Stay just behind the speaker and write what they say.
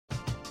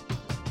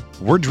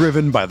We're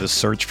driven by the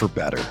search for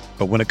better.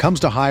 But when it comes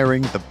to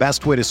hiring, the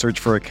best way to search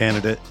for a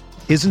candidate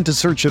isn't to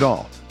search at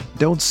all.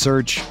 Don't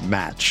search,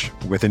 match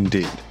with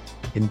Indeed.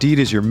 Indeed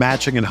is your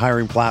matching and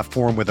hiring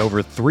platform with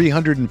over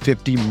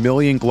 350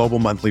 million global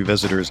monthly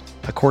visitors,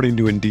 according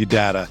to Indeed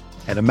data,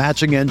 and a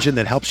matching engine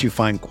that helps you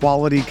find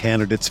quality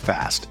candidates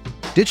fast.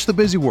 Ditch the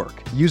busy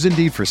work. Use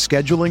Indeed for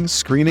scheduling,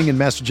 screening, and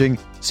messaging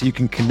so you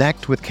can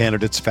connect with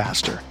candidates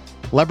faster.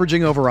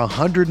 Leveraging over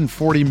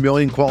 140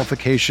 million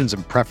qualifications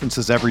and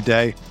preferences every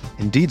day,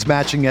 Indeed's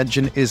matching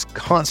engine is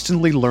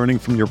constantly learning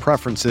from your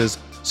preferences,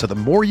 so the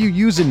more you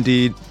use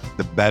Indeed,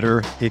 the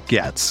better it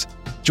gets.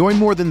 Join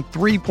more than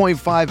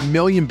 3.5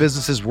 million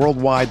businesses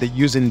worldwide that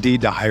use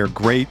Indeed to hire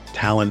great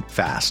talent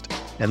fast.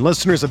 And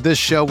listeners of this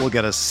show will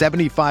get a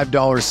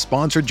 $75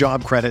 sponsored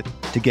job credit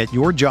to get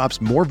your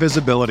jobs more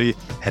visibility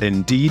at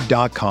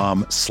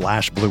Indeed.com/Blue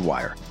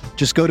Wire.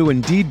 Just go to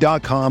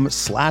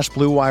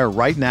Indeed.com/Blue Wire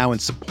right now and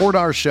support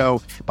our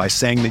show by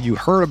saying that you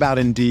heard about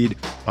Indeed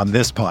on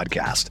this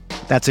podcast.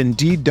 That's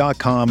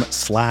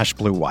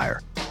Indeed.com/Blue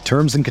Wire.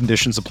 Terms and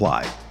conditions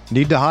apply.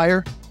 Need to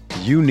hire?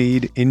 You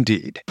need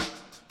Indeed.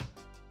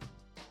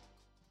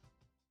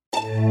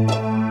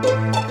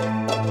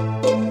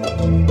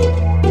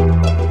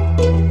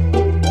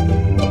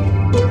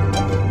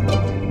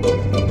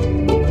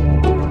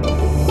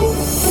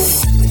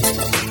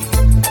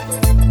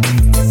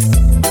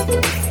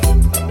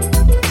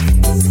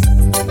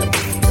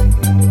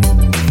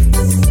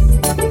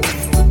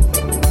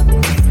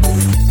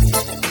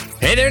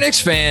 Hey there,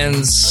 Knicks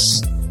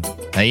fans.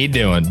 How you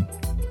doing?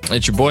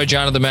 It's your boy,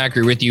 Jonathan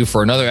Macri, with you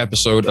for another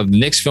episode of the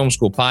Knicks Film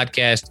School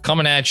podcast,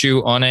 coming at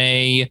you on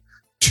a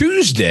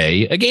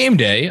Tuesday, a game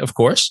day, of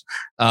course,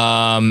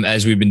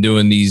 as we've been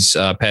doing these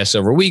past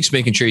several weeks,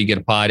 making sure you get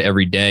a pod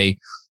every day.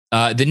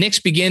 The Knicks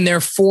begin their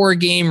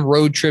 4-game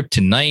road trip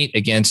tonight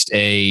against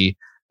a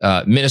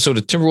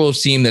Minnesota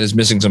Timberwolves team that is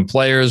missing some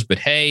players. But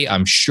hey,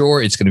 I'm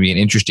sure it's going to be an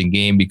interesting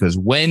game because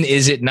when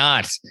is it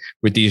not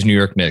with these New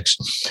York Knicks?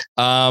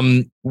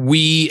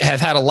 We have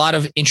had a lot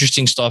of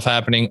interesting stuff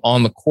happening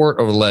on the court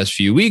over the last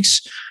few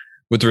weeks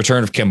with the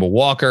return of Kemba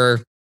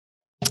Walker.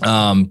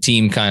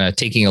 Team kind of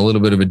taking a little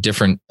bit of a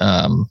different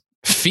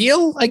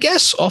feel, I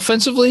guess,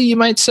 offensively, you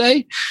might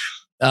say.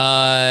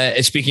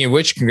 And speaking of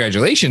which,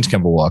 congratulations,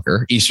 Kemba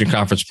Walker, Eastern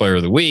Conference Player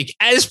of the Week,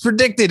 as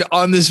predicted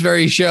on this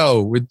very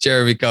show with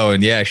Jeremy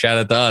Cohen. Yeah, shout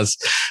out to us.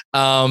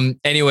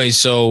 Anyway,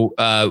 so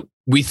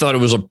we thought it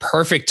was a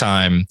perfect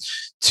time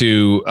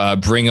to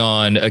bring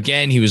on,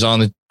 again, he was on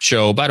the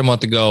show about a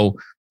month ago,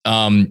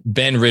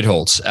 Ben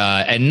Ritholtz.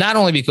 And not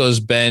only because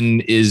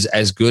Ben is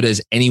as good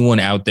as anyone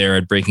out there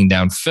at breaking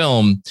down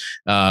film,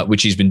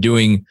 which he's been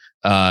doing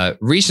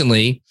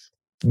recently,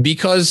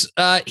 because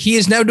he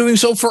is now doing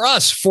so for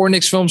us, for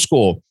Knicks Film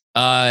School.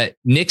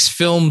 Knicks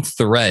Film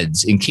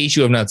Threads. In case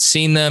you have not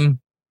seen them,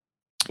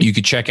 you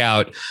could check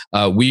out.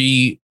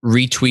 We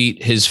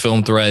retweet his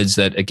film threads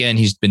that, again,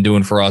 he's been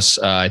doing for us.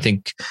 I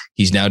think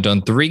he's now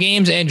done 3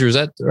 games. Andrew, is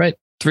that right?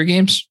 3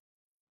 games?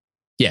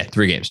 Yeah,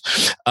 3 games.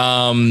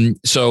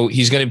 So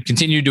he's going to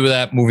continue to do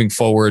that moving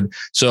forward.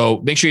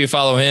 So make sure you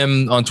follow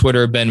him on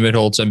Twitter, Ben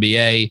Ritholtz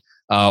NBA.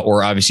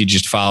 Or obviously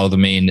just follow the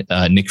main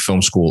Nick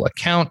Film School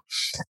account.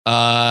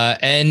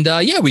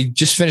 Yeah, we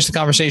just finished the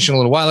conversation a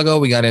little while ago.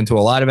 We got into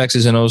a lot of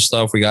X's and O's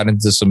stuff. We got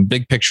into some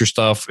big picture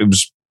stuff. It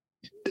was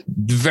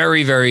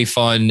very, very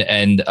fun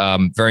and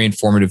very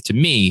informative to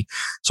me.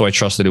 So I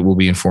trust that it will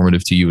be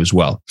informative to you as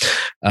well.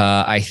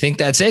 I think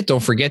that's it. Don't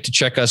forget to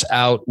check us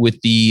out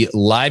with the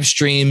live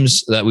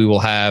streams that we will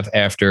have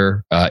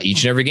after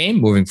each and every game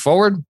moving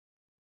forward.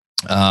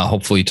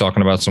 Hopefully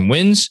talking about some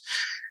wins.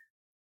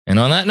 And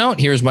on that note,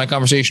 here's my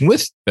conversation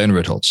with Ben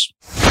Ritholtz.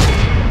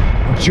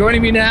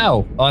 Joining me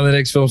now on the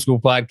Knicks Film School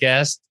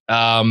podcast.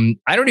 I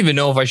don't even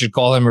know if I should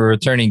call him a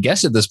returning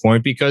guest at this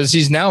point because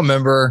he's now a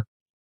member.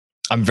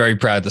 I'm very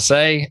proud to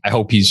say. I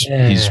hope he's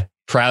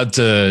proud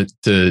to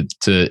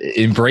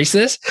embrace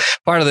this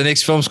part of the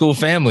Knicks Film School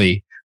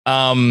family.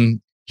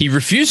 He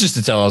refuses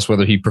to tell us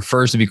whether he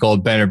prefers to be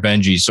called Ben or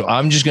Benji. So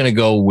I'm just going to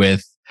go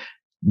with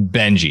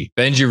Benji.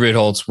 Benji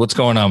Ritholtz. What's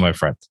going on, my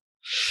friend?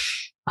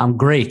 I'm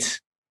great.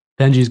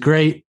 Benji's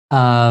great.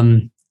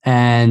 And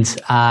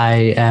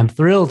I am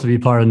thrilled to be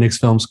part of Knicks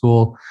Film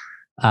School.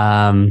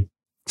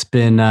 It's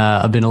been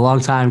a long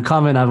time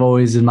coming. I've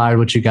always admired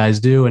what you guys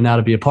do, and now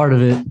to be a part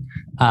of it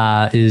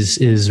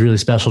is really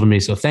special to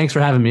me. So thanks for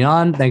having me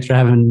on. Thanks for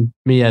having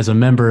me as a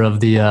member of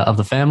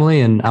the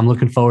family, and I'm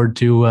looking forward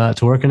to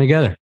working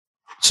together.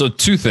 So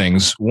 2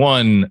 things.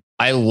 One,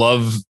 I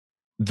love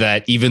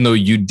that even though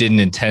you didn't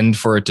intend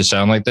for it to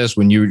sound like this,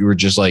 when you were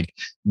just like,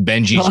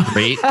 Benji's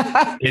great,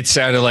 it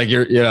sounded like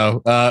you're,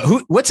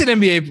 what's an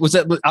NBA? Was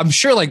that? I'm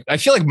sure, like, I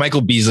feel like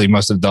Michael Beasley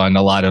must have done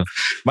a lot of,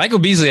 Michael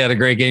Beasley had a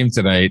great game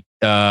tonight.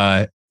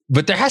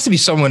 But there has to be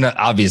someone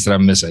obvious that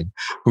I'm missing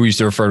who used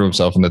to refer to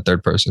himself in the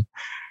third person.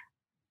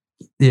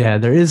 Yeah,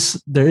 there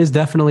is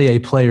definitely a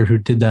player who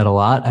did that a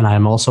lot. And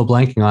I'm also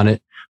blanking on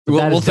it. But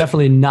that is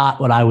definitely not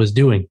what I was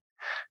doing.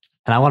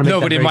 And I want to make no,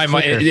 that but in very my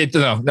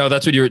mind, no,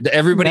 that's what you're.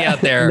 Everybody out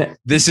there,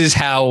 this is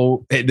how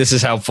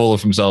full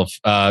of himself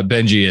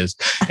Benji is.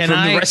 Can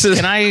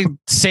I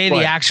say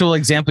the actual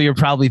example you're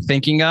probably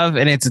thinking of?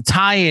 And it's a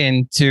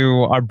tie-in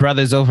to our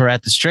brothers over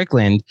at the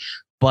Strickland.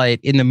 But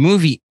in the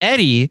movie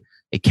Eddie,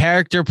 a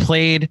character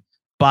played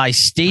by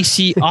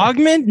Stacey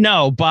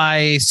Augmon,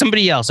 by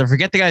somebody else. I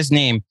forget the guy's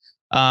name.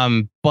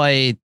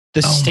 But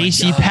the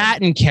Stacey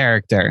Patton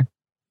character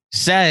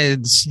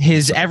says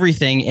his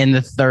everything in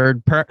the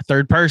third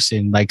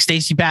person. Like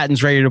Stacey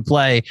Patton's ready to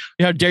play.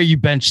 How dare you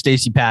bench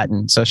Stacey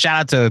Patton? So shout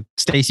out to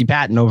Stacey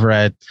Patton over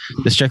at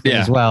the Strickland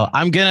as well.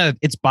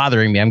 It's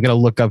bothering me. I'm gonna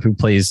look up who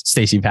plays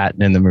Stacey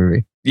Patton in the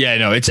movie. Yeah,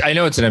 no, I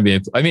know it's an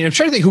NBA. I mean, I'm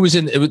trying to think who was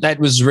in it. That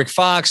was Rick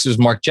Fox. It was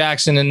Mark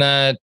Jackson in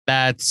that.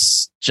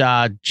 That's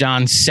John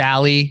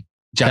Sally.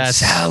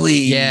 Sally.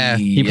 Yeah,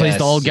 he plays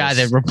the old guy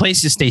that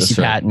replaces Stacey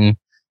Patton.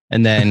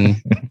 And then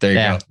there you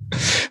go.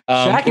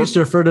 Shaq used to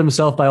refer to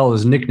himself by all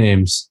his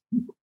nicknames,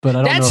 but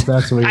I don't know if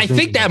that's what I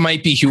think that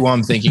might be who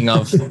I'm thinking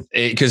of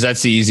because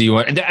that's the easy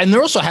one. And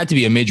there also had to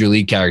be a major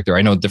league character.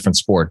 I know a different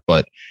sport,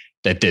 but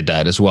that did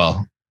that as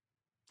well.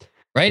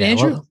 Right,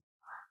 Andrew? Well,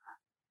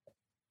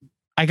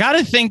 I got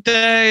to think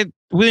that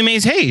Willie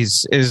Mays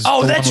Hayes is.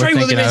 Oh, that's right.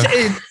 Willie Mays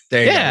Hayes.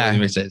 There you go. Willie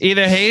Mays Hayes.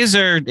 Either Hayes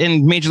or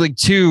in Major League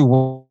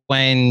 2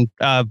 when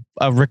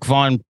Rick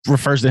Vaughn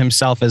refers to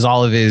himself as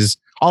all of his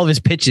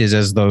pitches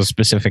as those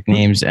specific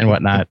names and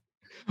whatnot.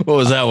 What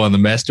was that one? The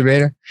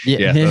masturbator?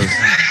 Yeah.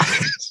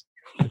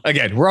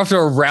 Again, we're off to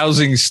a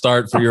rousing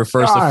start for your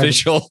first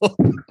official.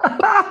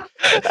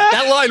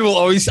 That line will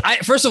always.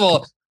 First of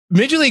all,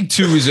 Major League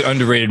 2 is an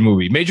underrated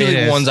movie. Major League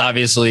 1's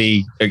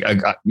obviously,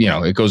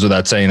 it goes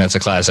without saying that's a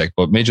classic,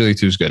 but Major League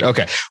 2 is good.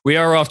 Okay, we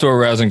are off to a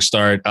rousing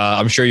start.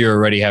 I'm sure you're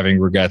already having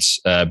regrets,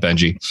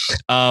 Benji.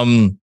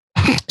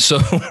 So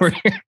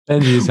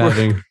Benji's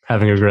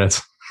having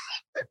regrets.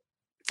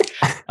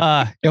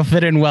 You'll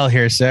fit in well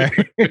here, sir.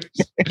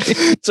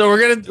 So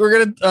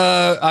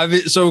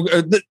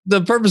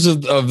the purpose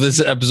of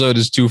this episode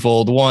is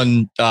twofold.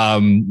 One,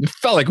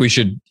 felt like we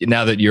should,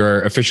 now that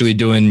you're officially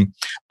doing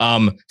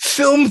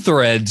film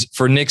threads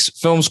for Nick's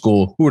Film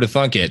School, who would have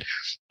thunk it,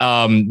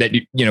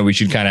 that we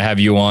should kind of have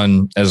you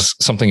on as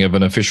something of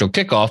an official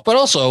kickoff, but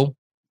also,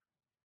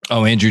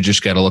 Andrew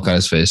just got a look on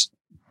his face.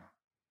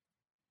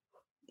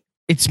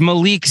 It's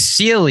Malik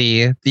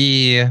Sealy,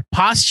 the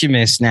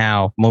posthumous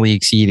now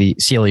Malik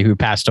Sealy, who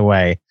passed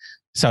away.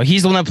 So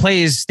he's the one that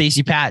plays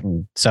Stacey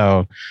Patton.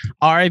 So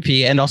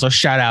R.I.P. and also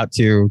shout out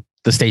to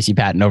the Stacey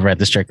Patton over at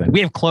the Strickland.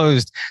 We have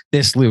closed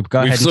this loop. Go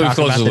ahead and talk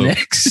about the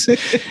Knicks.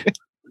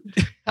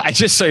 I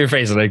just saw your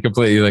face and I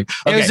completely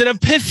It was an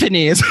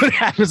epiphany is what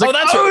happened.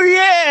 That's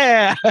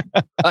yeah.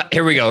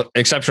 Here we go.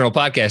 Exceptional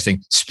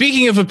podcasting.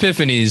 Speaking of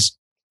epiphanies,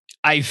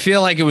 I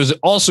feel like it was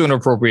also an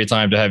appropriate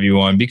time to have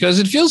you on because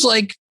it feels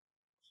like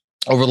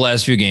over the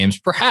last few games,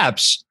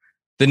 perhaps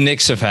the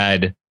Knicks have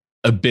had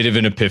a bit of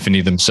an epiphany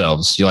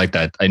themselves. You like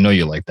that? I know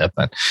you like that,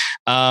 Ben.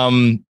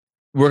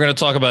 We're going to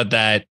talk about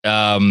that.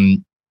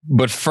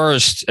 But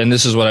first, and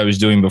this is what I was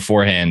doing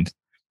beforehand,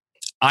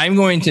 I'm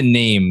going to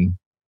name,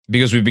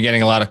 because we've been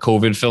getting a lot of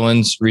COVID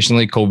fill-ins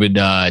recently,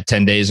 COVID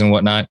 10 days and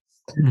whatnot.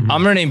 Mm-hmm.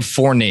 I'm going to name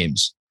 4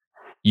 names.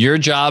 Your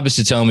job is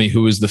to tell me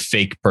who is the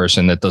fake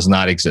person that does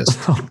not exist.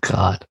 Oh,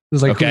 God. It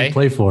was like who you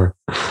play for.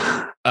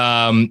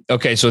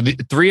 Okay, so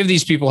 3 of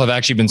these people have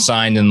actually been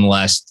signed in the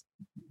last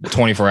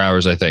 24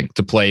 hours, I think,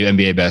 to play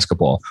NBA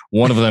basketball.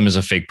 One of them is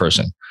a fake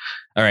person.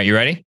 All right, you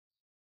ready?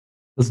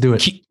 Let's do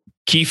it.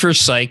 Kiefer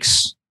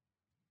Sykes,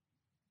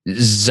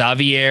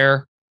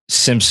 Xavier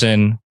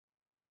Simpson,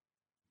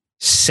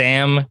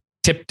 Sam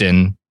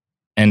Tipton,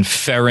 and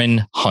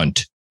Ferren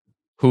Hunt.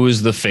 Who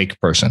is the fake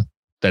person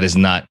that is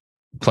not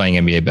playing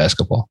NBA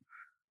basketball?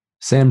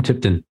 Sam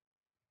Tipton.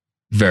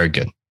 Very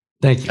good.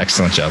 Thank you.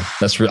 Excellent job.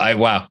 That's really,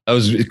 wow. That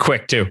was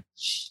quick too.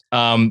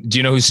 Do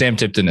you know who Sam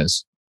Tipton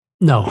is?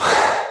 No.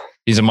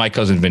 He's a My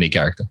Cousin Vinny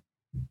character.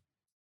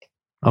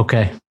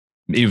 Okay.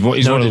 He's one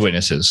of the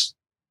witnesses.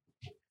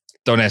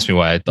 Don't ask me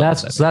why.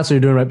 That's what you're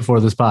doing right before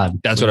this pod.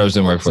 That's what I was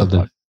doing right before the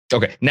pod.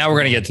 Okay. Now we're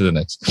going to get to the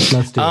Knicks.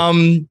 Let's do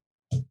it.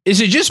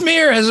 Is it just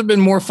me or has it been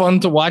more fun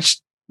to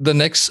watch the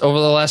Knicks over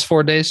the last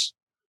 4 days?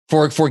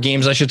 4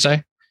 games, I should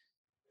say.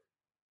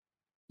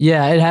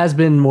 Yeah, it has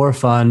been more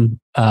fun.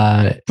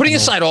 Putting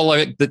aside all of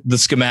it, the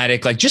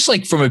schematic,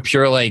 just from a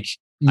pure, yes.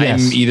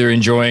 I'm either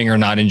enjoying or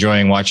not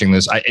enjoying watching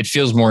this. It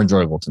feels more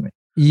enjoyable to me.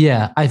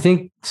 Yeah, I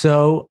think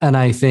so. And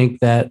I think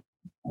that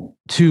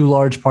 2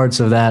 large parts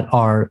of that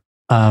are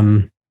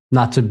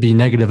not to be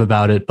negative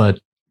about it, but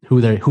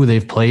who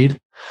they've played.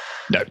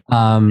 No,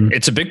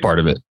 it's a big part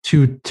of it.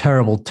 2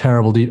 terrible.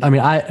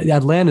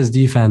 Atlanta's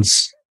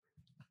defense.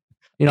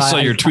 I saw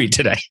your tweet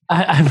today.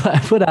 I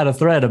put out a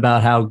thread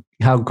about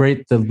how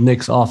great the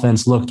Knicks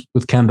offense looked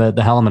with Kemba at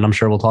the helm, and I'm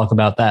sure we'll talk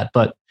about that.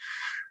 But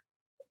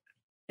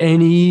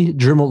any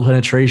dribble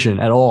penetration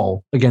at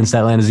all against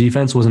Atlanta's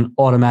defense was an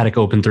automatic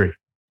open 3.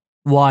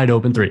 Wide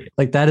open 3.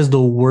 That is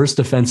the worst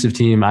defensive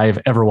team I've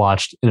ever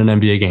watched in an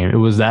NBA game. It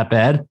was that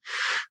bad.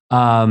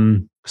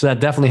 So that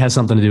definitely has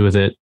something to do with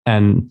it.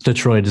 and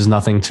Detroit is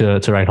nothing to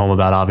write home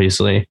about,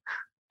 obviously.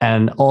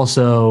 And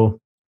also,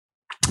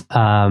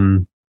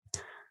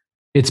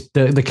 it's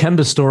the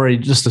Kemba story.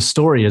 Just the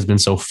story has been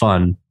so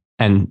fun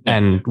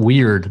and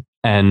weird,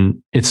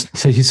 and he's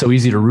so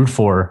easy to root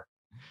for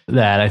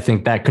that I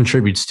think that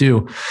contributes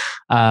too.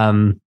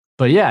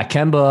 But yeah,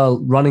 Kemba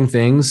running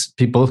things,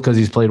 both because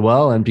he's played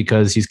well and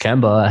because he's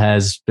Kemba,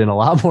 has been a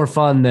lot more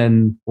fun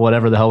than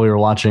whatever the hell we were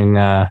watching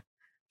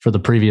for the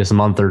previous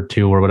month or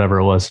two or whatever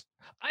it was.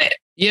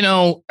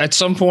 At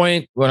some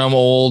point when I'm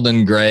old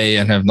and gray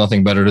and have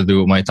nothing better to do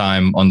with my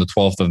time on the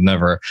 12th of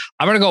never,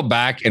 I'm going to go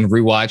back and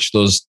rewatch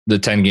the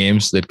 10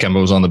 games that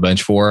Kemba was on the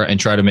bench for and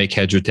try to make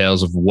heads or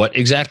tails of what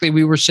exactly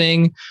we were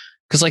seeing.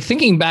 Because like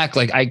thinking back,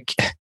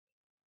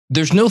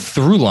 there's no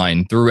through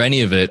line through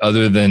any of it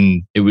other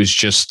than it was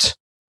just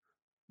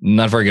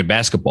not very good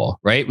basketball,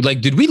 right? Like,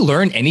 did we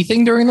learn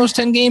anything during those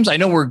 10 games? I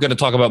know we're going to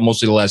talk about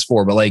mostly the last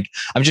 4, but like,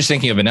 I'm just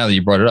thinking of it now that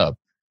you brought it up.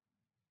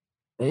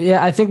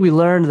 Yeah, I think we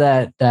learned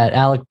that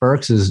Alec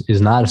Burks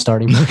is not a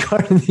starting point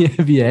guard in the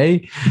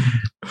NBA.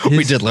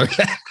 We did learn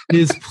that.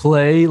 His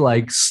play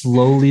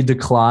slowly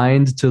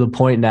declined to the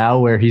point now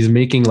where he's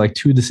making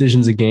 2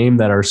 decisions a game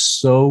that are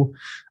so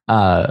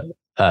I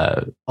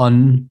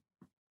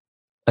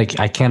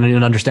can't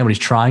even understand what he's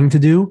trying to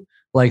do.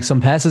 Some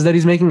passes that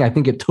he's making, I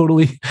think it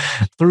totally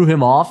threw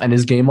him off and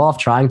his game off,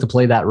 trying to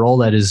play that role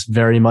that is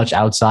very much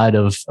outside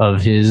of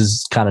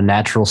his kind of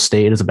natural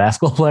state as a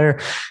basketball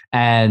player.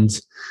 And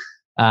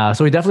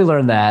so we definitely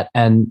learned that.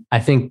 And I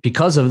think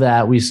because of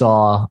that, we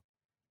saw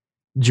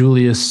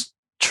Julius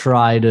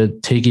try to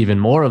take even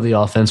more of the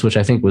offense, which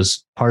I think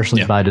was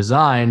partially by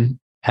design.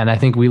 And I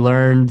think we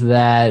learned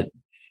that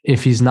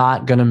if he's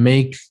not going to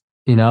make,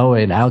 an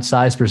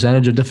outsized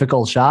percentage of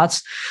difficult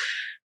shots,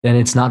 then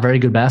it's not very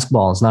good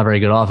basketball. It's not very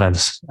good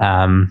offense.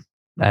 And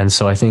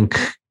so I think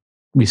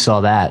we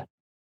saw that.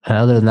 And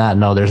other than that,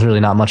 no, there's really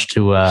not much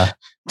to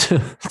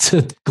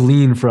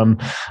glean from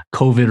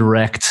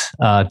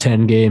COVID-wrecked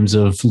 10 games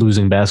of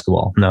losing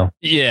basketball. No.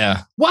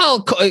 Yeah.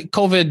 Well,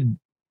 COVID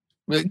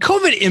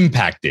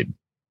impacted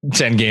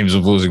 10 games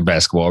of losing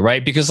basketball,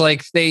 right? Because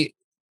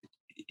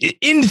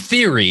in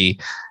theory,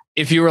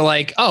 if you were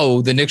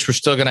the Knicks were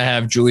still going to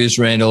have Julius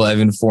Randle,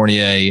 Evan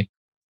Fournier,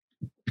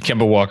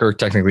 Kemba Walker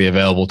technically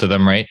available to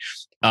them, right?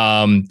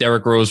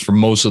 Derrick Rose for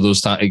most of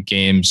those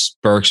games,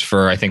 Burks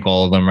for I think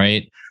all of them,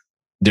 right?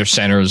 They're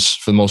centers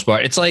for the most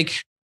part. It's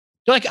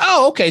you're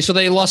oh, okay, so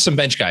they lost some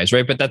bench guys,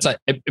 right? But that's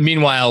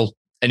meanwhile,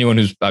 anyone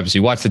who's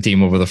obviously watched the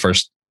team over the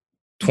first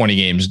 20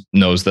 games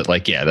knows that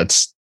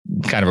that's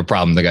kind of a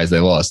problem, the guys they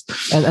lost.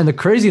 And the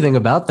crazy thing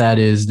about that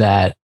is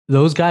that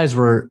those guys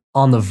were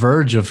on the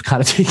verge of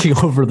kind of taking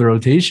over the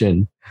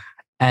rotation,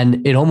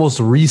 and it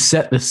almost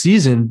reset the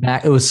season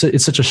back.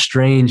 It's such a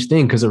strange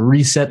thing because it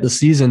reset the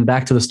season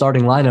back to the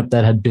starting lineup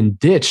that had been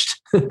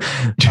ditched.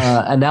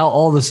 And now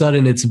all of a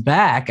sudden it's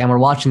back and we're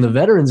watching the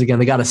veterans again.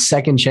 They got a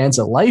second chance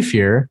at life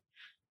here.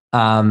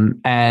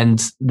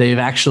 And they've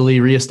actually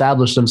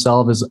reestablished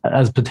themselves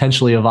as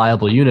potentially a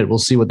viable unit. We'll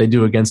see what they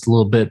do against a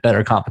little bit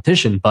better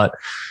competition, but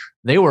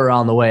they were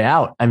on the way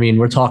out. I mean,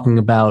 we're talking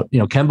about,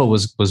 Kemba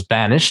was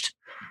banished.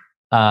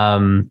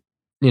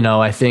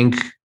 I think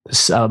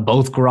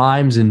both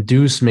Grimes and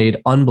Deuce made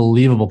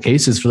unbelievable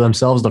cases for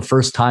themselves the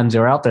first times they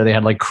were out there. They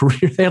had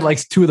they had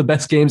 2 of the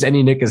best games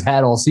any Knick has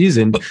had all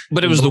season.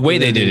 But it was the way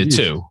they did it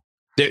too.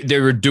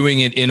 They were doing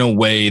it in a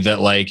way that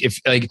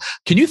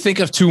can you think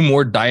of 2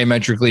 more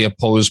diametrically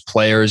opposed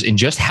players in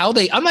just how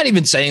I'm not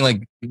even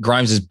saying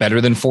Grimes is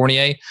better than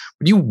Fournier,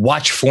 but you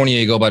watch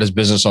Fournier go about his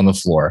business on the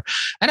floor.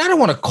 And I don't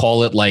want to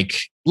call it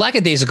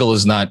lackadaisical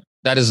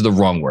that is the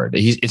wrong word.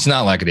 It's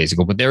not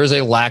lackadaisical, but there is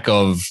a lack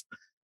of,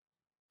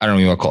 I don't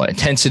even want to call it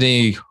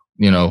intensity,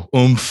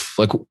 oomph,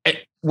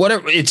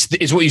 whatever.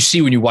 It's what you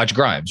see when you watch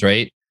Grimes,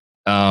 right?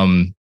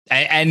 And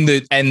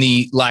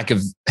the lack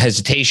of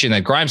hesitation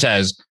that Grimes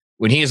has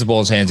when he has the ball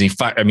in his hands.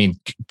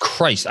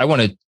 Christ, I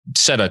want to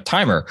set a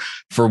timer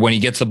for when he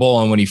gets the ball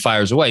and when he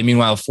fires away.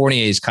 Meanwhile,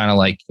 Fournier is kind of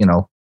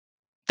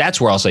that's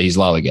where I'll say he's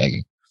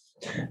lollygagging.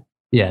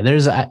 Yeah,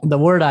 there's the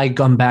word I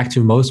come back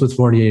to most with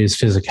Fournier is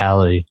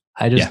physicality.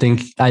 I just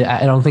think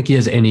I don't think he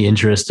has any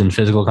interest in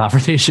physical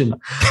confrontation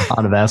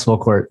on a basketball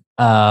court.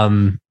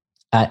 I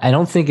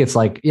don't think it's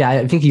I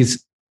think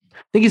he's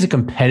a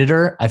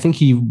competitor. I think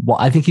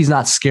he's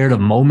not scared of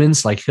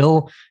moments.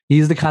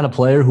 He's the kind of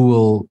player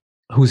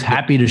who's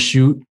happy to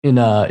shoot in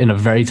a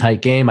very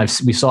tight game.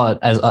 We saw it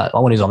as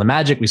when he's on the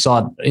Magic. We saw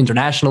it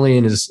internationally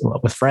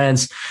with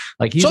France.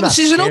 He's the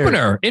season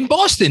opener in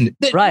Boston.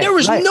 There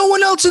was no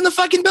one else in the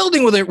fucking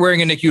building with it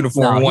wearing a Knick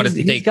uniform.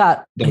 He's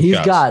got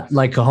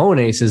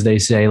cojones, as they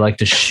say,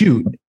 to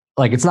shoot.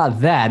 It's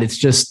not that. It's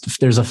just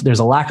there's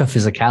a lack of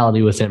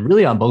physicality with him,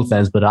 really on both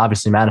ends, but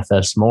obviously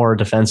manifests more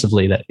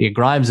defensively. That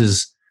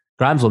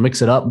Grimes will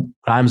mix it up.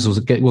 Grimes will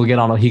get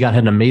on. He got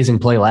an amazing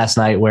play last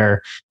night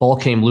where ball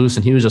came loose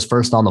and he was just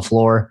first on the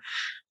floor.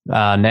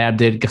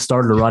 Nab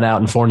started to run out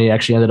and Fournier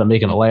actually ended up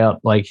making a layup.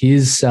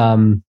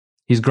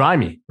 He's he's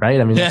grimy, right?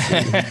 I mean,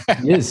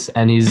 he is,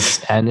 and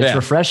it's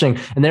refreshing.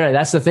 And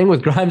that's the thing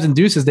with Grimes and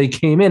Deuces. They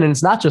came in, and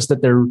it's not just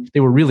that they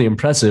were really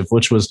impressive,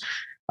 which was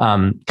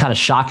kind of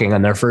shocking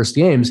on their first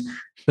games,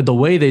 but the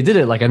way they did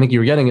it, like I think you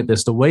were getting at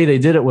this, the way they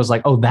did it was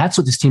like, oh, that's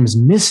what this team is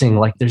missing.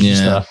 Like there's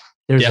just a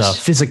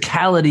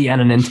physicality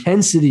and an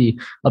intensity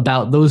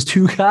about those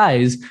two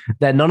guys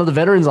that none of the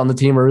veterans on the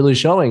team are really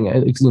showing,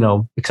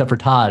 except for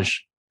Taj.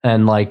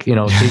 And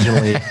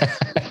occasionally,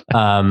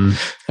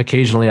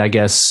 I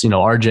guess,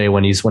 RJ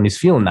when he's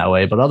feeling that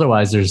way, but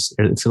otherwise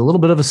it's a little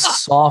bit of a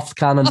soft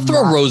kind of. I'll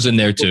throw Rose in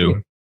there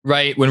too,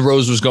 right? When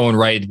Rose was going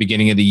right at the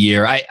beginning of the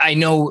year, I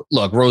know,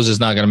 look, Rose is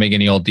not going to make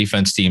any all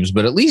defense teams,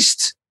 but at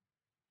least,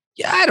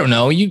 I don't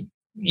know. You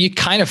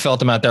kind of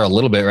felt him out there a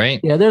little bit, right?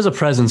 Yeah. There's a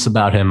presence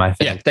about him. I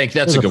think. Yeah.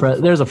 That's a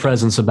good there's a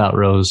presence about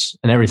Rose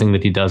and everything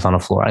that he does on the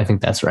floor. I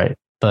think that's right.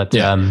 But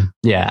and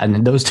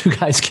then those two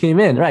guys came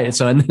in, right?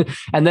 So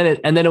and then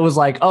it was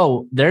like,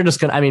 oh, they're just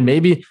gonna. I mean,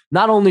 maybe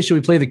not only should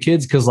we play the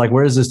kids because like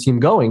where is this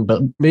team going,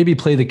 but maybe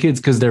play the kids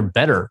because they're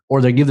better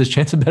or they give this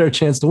chance a better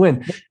chance to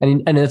win.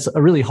 And it's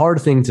a really hard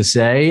thing to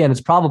say, and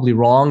it's probably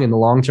wrong in the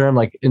long term.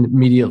 Like in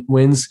immediate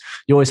wins,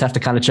 you always have to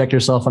kind of check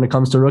yourself when it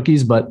comes to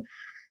rookies. But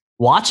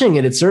watching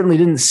it certainly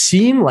didn't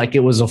seem like it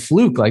was a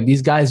fluke. Like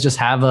these guys just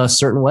have a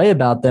certain way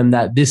about them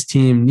that this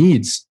team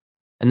needs.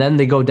 And then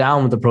they go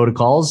down with the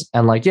protocols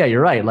and like, yeah,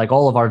 you're right. Like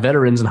all of our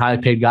veterans and high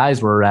paid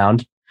guys were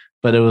around,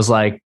 but it was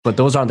like, but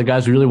those aren't the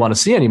guys we really want to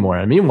see anymore.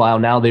 And meanwhile,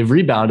 now they've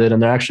rebounded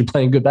and they're actually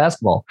playing good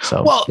basketball.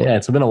 So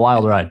it's been a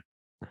wild ride.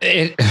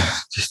 It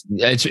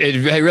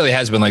really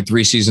has been like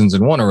 3 seasons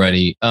in one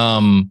already.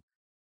 Well,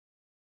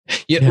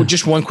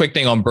 just one quick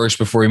thing on Burks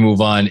before we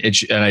move on. And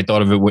I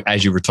thought of it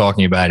as you were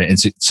talking about it.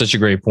 It's such a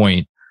great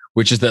point,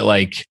 which is that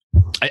like,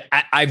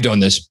 I've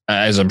done this,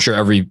 as I'm sure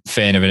every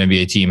fan of an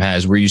NBA team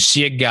has, where you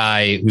see a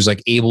guy who's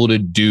like able to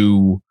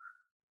do,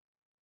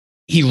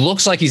 he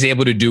looks like he's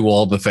able to do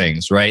all the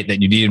things, right,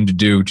 that you need him to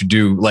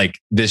do like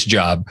this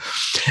job.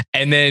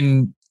 And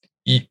then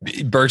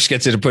Burks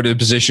gets it to put in a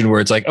position where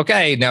it's like,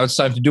 okay, now it's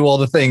time to do all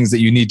the things that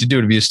you need to do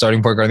to be a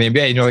starting point guard in the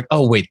NBA. And you're like,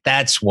 oh, wait,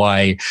 that's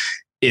why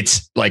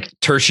it's like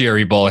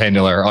tertiary ball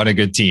handler on a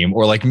good team,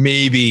 or like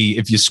maybe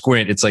if you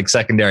squint, it's like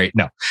secondary.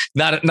 No,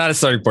 not a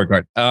starting point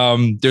guard.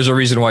 There's a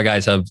reason why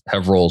guys have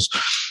roles.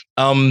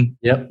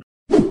 Yep.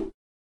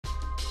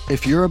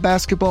 If you're a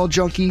basketball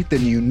junkie,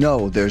 then you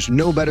know there's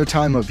no better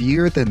time of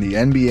year than the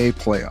NBA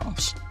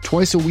playoffs.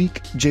 Twice a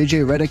week,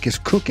 JJ Redick is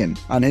cooking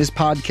on his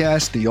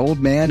podcast, The Old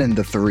Man and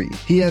the Three.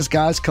 He has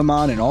guys come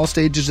on in all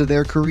stages of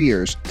their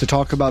careers to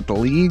talk about the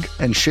league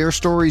and share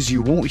stories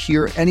you won't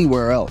hear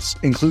anywhere else,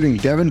 including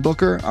Devin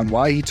Booker on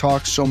why he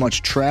talks so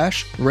much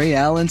trash, Ray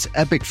Allen's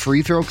epic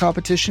free throw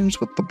competitions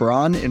with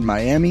LeBron in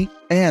Miami,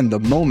 and the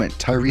moment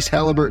Tyrese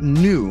Halliburton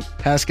knew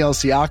Pascal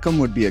Siakam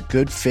would be a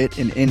good fit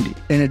in Indy.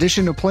 In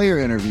addition to player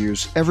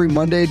interviews, every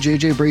Monday,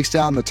 JJ breaks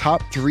down the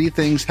top 3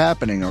 things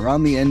happening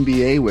around the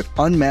NBA with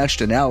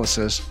unmatched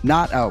analysis,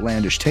 not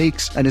outlandish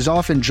takes, and is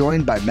often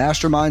joined by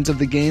masterminds of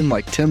the game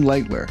like Tim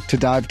Legler to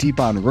dive deep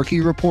on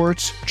rookie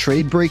reports,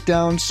 trade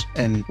breakdowns,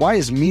 and why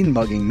is mean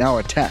mugging now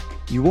a tech?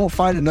 You won't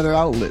find another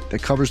outlet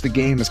that covers the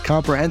game as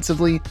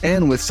comprehensively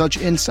and with such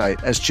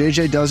insight as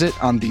JJ does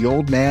it on The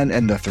Old Man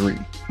and the Three.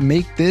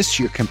 Make this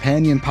your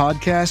companion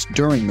podcast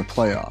during the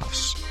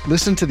playoffs.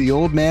 Listen to The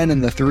Old Man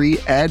and the Three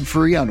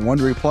ad-free on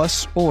Wondery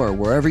Plus or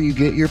wherever you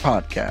get your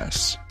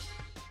podcasts.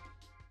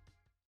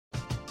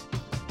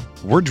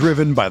 We're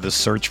driven by the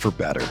search for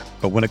better.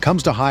 But when it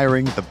comes to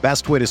hiring, the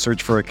best way to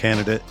search for a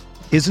candidate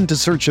isn't to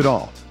search at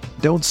all.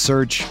 Don't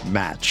search,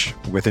 match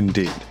with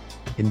Indeed.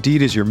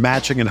 Indeed is your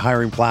matching and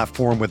hiring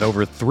platform with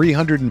over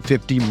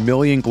 350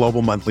 million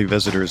global monthly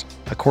visitors,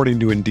 according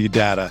to Indeed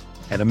data,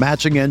 and a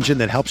matching engine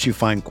that helps you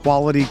find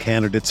quality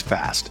candidates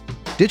fast.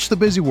 Ditch the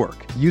busy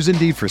work. Use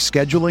Indeed for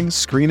scheduling,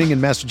 screening,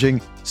 and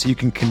messaging so you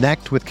can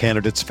connect with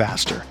candidates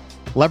faster.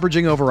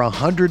 Leveraging over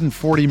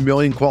 140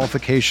 million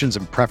qualifications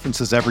and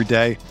preferences every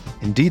day,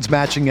 Indeed's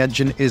matching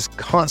engine is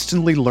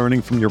constantly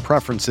learning from your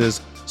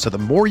preferences, so the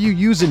more you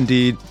use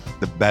Indeed,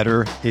 the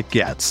better it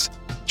gets.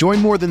 Join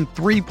more than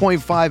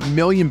 3.5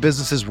 million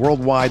businesses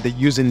worldwide that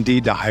use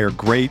Indeed to hire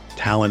great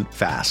talent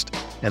fast.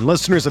 And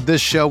listeners of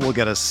this show will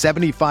get a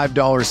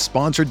 $75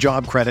 sponsored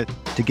job credit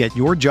to get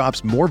your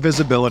jobs more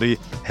visibility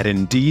at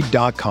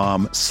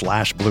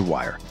Indeed.com/Blue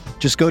Wire.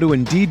 Just go to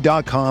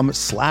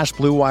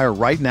Indeed.com/Blue Wire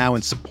right now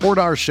and support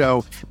our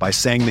show by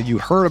saying that you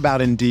heard about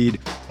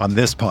Indeed on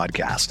this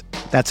podcast.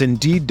 That's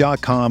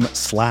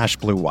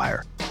Indeed.com/Blue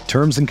Wire.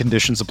 Terms and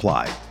conditions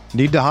apply.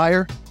 Need to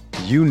hire?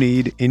 You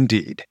need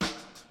Indeed.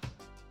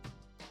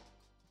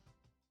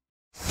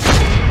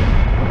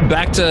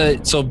 Back to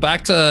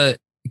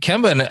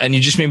Kemba, and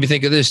you just made me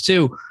think of this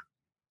too.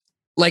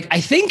 Like,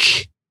 I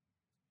think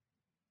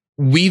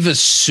we've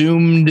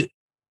assumed,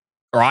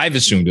 or I've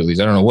assumed at least,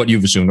 I don't know what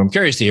you've assumed. I'm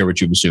curious to hear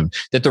what you've assumed,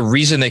 that the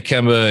reason that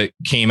Kemba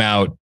came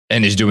out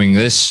and is doing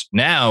this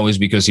now is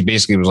because he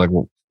basically was like,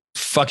 well,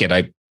 fuck it.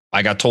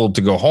 I got told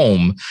to go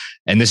home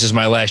and this is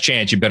my last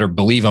chance. You better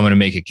believe I'm going to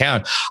make it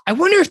count. I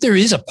wonder if there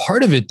is a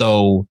part of it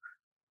though,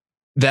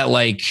 that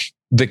like,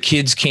 the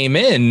kids came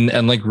in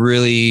and like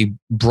really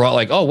brought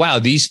like, oh wow,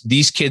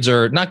 these kids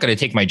are not going to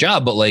take my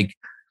job, but like,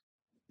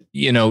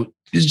 you know,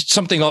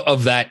 something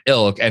of that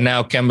ilk. And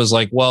now Kemba's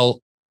like,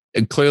 well,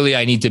 clearly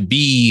I need to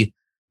be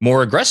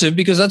more aggressive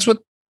because that's what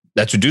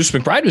Deuce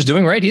McBride was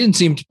doing, right? He didn't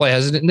seem to play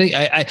hesitantly.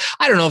 I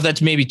don't know if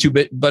that's maybe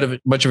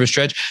much of a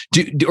stretch.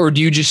 Do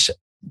you just,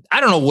 I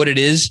don't know what it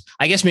is.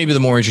 I guess maybe the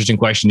more interesting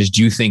question is,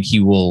 do you think he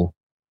will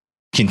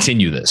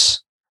continue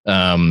this?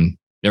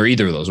 Or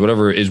either of those,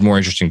 whatever is more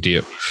interesting to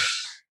you.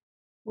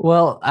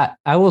 Well,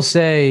 I will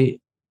say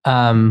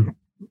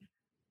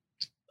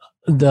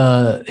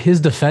his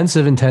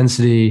defensive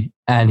intensity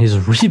and his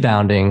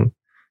rebounding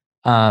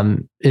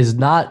is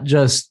not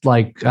just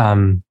unlike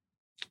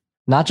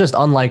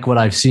what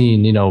I've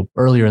seen, you know,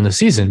 earlier in the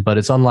season, but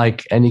it's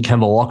unlike any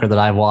Kemba Walker that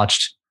I've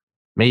watched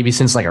maybe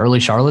since like early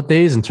Charlotte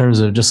days in terms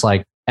of just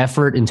like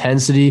effort,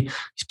 intensity.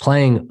 He's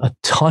playing a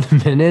ton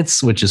of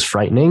minutes, which is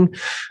frightening.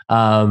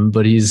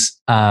 But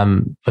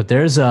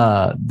there's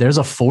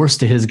a force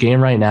to his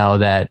game right now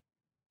that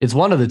it's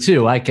one of the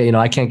two. I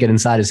can't get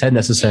inside his head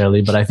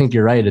necessarily, but I think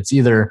you're right. It's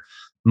either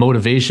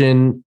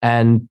motivation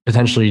and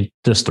potentially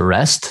just the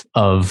rest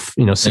of,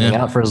 you know, sitting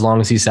out for as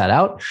long as he sat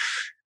out.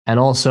 And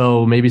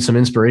also maybe some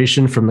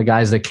inspiration from the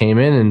guys that came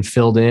in and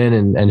filled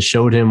in and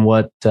showed him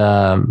what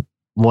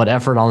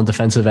effort on the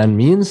defensive end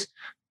means.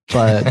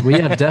 But we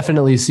have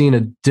definitely seen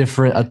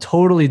a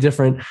totally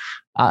different.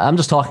 I'm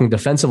just talking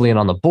defensively and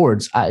on the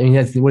boards. I mean,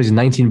 what is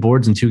 19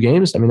 boards in 2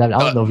 games? I mean, I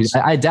don't know if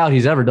I doubt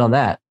he's ever done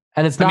that.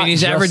 And it's not. I mean,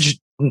 he's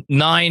averaged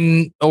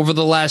 9 over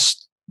the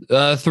last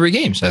 3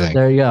 games, I think.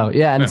 There you go.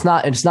 Yeah, and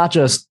it's not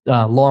just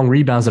long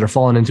rebounds that are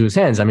falling into his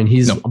hands. I mean,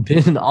 he's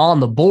been on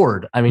the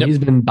board. I mean, he's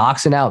been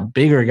boxing out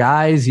bigger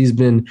guys. He's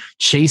been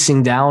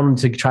chasing down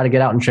to try to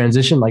get out in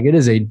transition. Like, it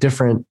is a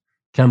different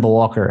Kemba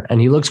Walker, and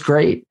he looks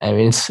great. I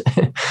mean,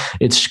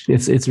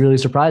 it's really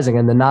surprising.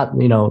 And then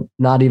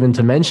not even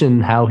to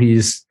mention how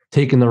he's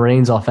taken the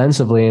reins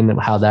offensively and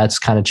how that's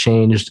kind of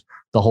changed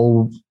the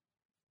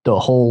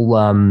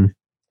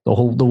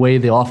way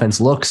the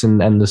offense looks and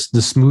the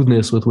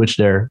smoothness with which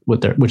they're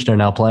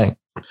now playing.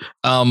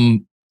 I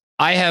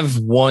have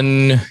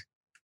one.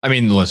 I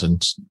mean, listen,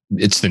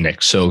 it's the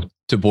Knicks, so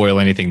to boil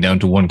anything down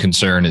to one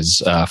concern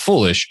is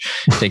foolish.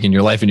 Taking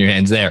your life in your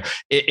hands there.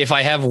 If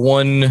I have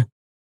one.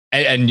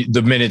 And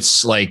the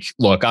minutes, like,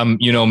 look, I'm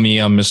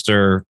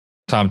Mr.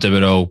 Tom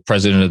Thibodeau,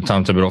 president of the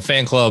Tom Thibodeau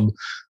fan club.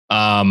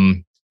 I mean,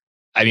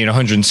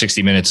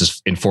 160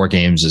 minutes in 4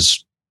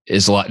 games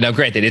is a lot. Now,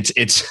 granted,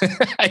 it's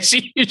I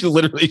see you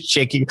literally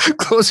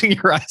closing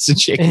your eyes and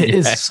shaking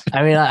your head.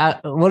 I mean,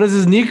 what is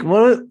his knee?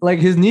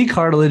 His knee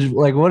cartilage?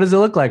 Like, what does it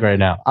look like right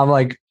now?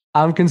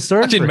 I'm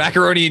concerned. Did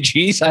macaroni and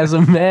cheese as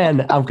a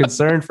man? I'm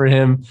concerned for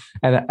him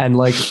and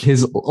like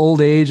his old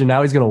age, and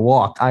now he's gonna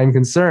walk. I'm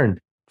concerned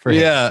for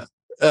him. Yeah.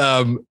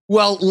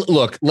 Well,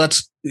 look,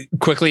 let's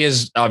quickly,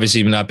 as obviously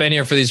you've not been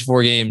here for these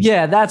 4 games.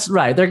 Yeah, that's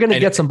right. They're going to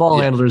get some ball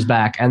handlers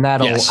back, and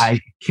I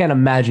can't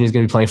imagine he's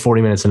going to be playing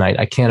 40 minutes a night.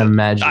 I can't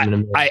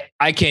imagine.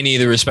 I can't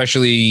either,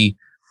 especially.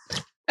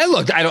 And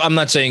look, I'm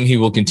not saying he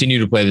will continue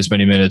to play this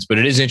many minutes, but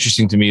it is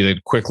interesting to me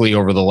that quickly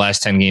over the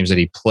last 10 games that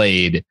he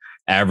played,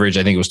 average,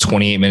 I think it was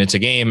 28 minutes a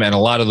game. And a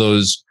lot of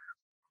those,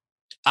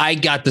 I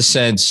got the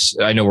sense,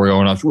 I know we're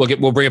going off.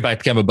 We'll bring it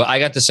back to Kemba, but I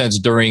got the sense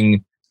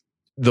during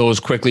those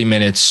quickly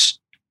minutes,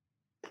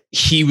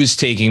 he was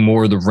taking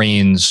more of the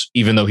reins,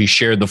 even though he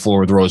shared the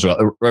floor with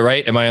Roosevelt,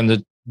 right? Am I on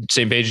the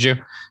same page as you?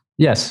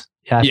 Yes.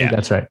 Yeah, I think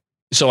that's right.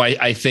 So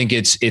I think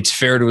it's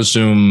fair to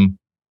assume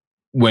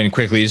when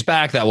Quickly is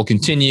back, that will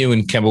continue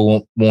and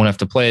Kemba won't have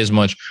to play as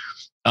much.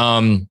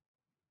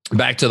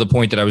 Back to the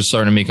point that I was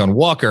starting to make on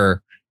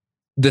Walker,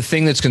 the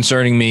thing that's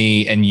concerning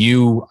me, and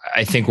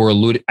I think you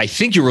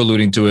were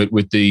alluding to it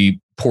with the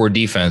poor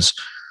defense.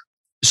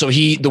 So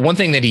the one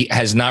thing that he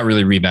has not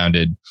really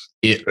rebounded,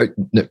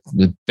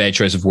 the bad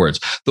choice of words.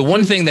 The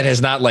one thing that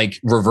has not like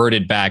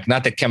reverted back,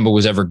 not that Kemba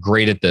was ever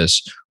great at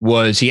this,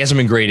 was he hasn't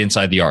been great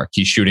inside the arc.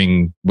 He's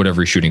shooting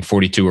whatever he's shooting,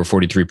 42 or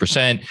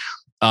 43%.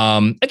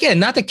 Again,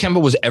 not that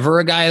Kemba was ever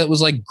a guy that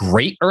was like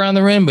great around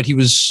the rim, but he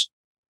was,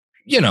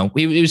 he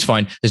was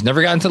fine. Has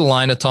never gotten to the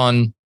line a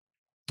ton.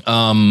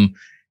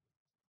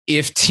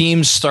 If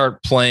teams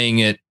start playing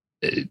it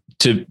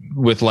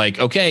with like,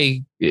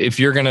 okay, if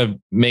you're going to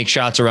make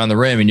shots around the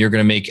rim and you're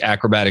going to make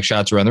acrobatic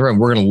shots around the rim,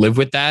 we're going to live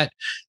with that.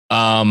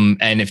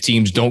 And if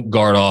teams don't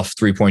guard off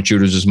 3-point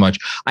shooters as much,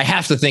 I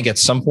have to think at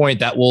some point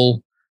that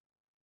will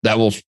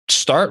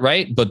start,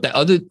 right? But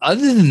other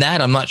than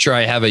that, I'm not sure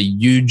I have a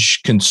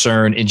huge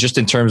concern in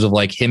terms of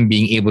like him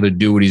being able to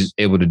do what he's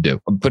able to do.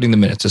 I'm putting the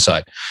minutes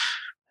aside.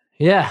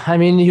 Yeah, I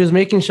mean, he was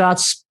making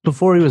shots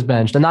before he was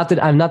benched, and not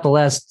the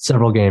last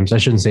several games. I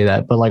shouldn't say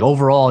that, but like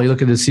overall, you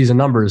look at his season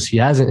numbers.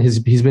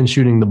 He's been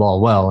shooting the ball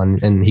well,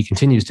 and he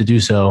continues to do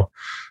so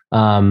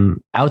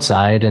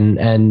outside.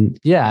 And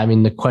yeah, I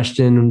mean, the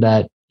question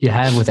that you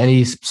have with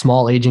any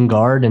small aging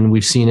guard, and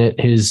we've seen it,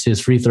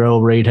 his free throw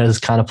rate has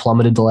kind of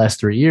plummeted the last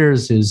 3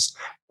 years. His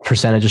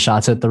percentage of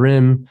shots at the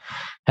rim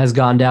has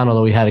gone down,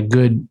 although he had a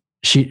good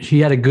he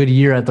had a good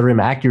year at the rim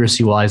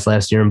accuracy wise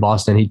last year in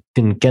Boston. He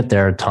didn't get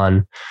there a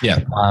ton. Yeah.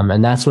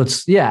 And that's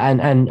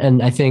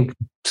and I think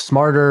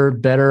smarter,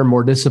 better,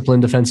 more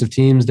disciplined defensive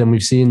teams than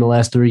we've seen the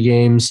last 3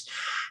 games.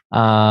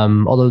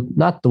 Although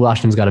not the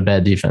Washington's got a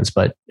bad defense,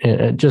 but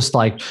just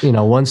like,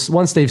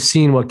 once they've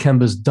seen what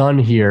Kemba's done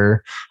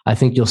here, I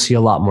think you'll see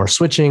a lot more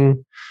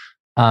switching,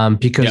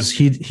 because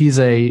he's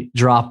a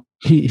drop.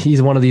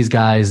 He's one of these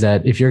guys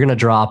that if you're going to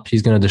drop,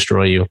 he's going to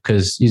destroy you.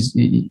 Cause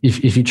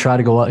if you try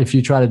to go up, if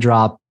you try to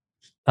drop,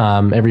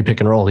 every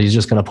pick and roll, he's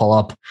just going to pull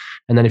up.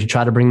 And then if you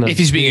try to bring if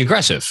he's being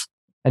aggressive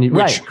and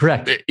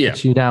correct. Yeah. Which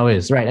he now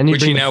is right. And he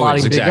bring the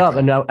plotting big up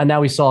and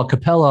now we saw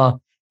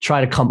Capella try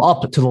to come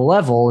up to the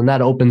level, and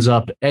that opens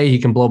up he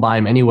can blow by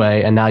him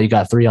anyway. And now you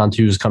got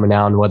 3-on-2s coming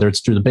down, whether it's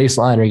through the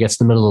baseline or he gets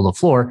to the middle of the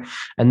floor.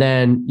 And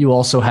then you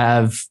also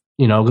have,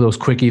 those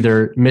quick,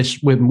 either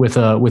Mitch with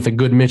a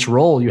good Mitch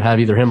roll, you have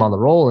either him on the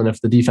roll. And if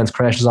the defense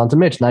crashes onto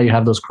Mitch, now you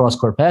have those cross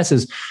court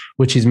passes,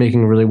 which he's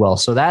making really well.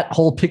 So that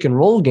whole pick and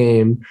roll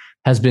game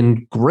has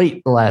been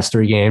great the last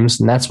 3 games.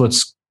 And that's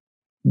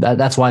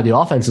why the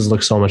offenses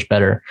look so much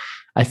better.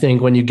 I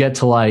think when you get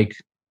to like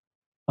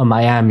a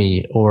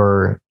Miami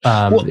or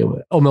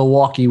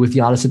Milwaukee with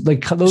Giannis,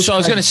 like those. So I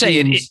was going to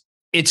say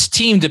it's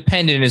team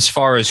dependent as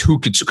far as who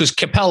could, because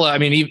Capella, I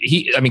mean,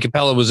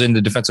 Capella was in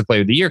the defensive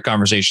player of the year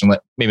conversation,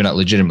 maybe not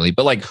legitimately,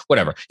 but like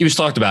whatever he was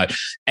talked about.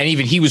 And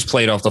even he was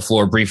played off the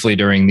floor briefly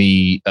during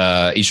the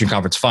Eastern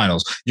Conference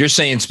Finals. You're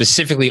saying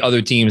specifically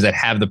other teams that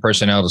have the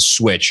personnel to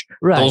switch.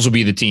 Right. Those will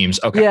be the teams.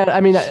 Okay. Yeah.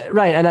 I mean,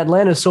 right. And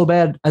Atlanta's so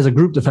bad as a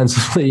group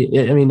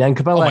defensively. I mean, and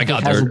Capella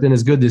hasn't been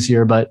as good this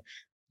year, but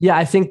yeah,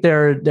 I think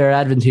they're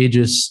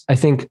advantageous. I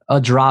think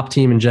a drop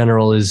team in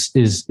general is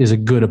a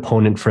good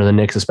opponent for the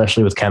Knicks,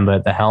 especially with Kemba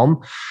at the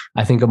helm.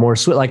 I think a more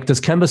does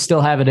Kemba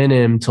still have it in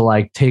him to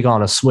like take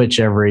on a switch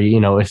every,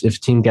 if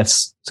team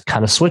gets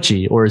kind of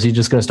switchy, or is he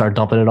just going to start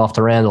dumping it off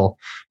to Randall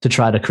to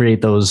try to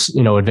create those,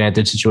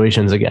 advantage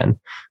situations again?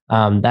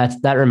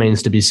 That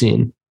remains to be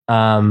seen.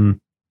 And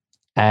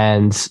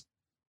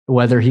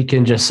whether he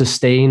can just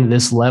sustain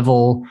this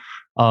level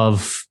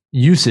of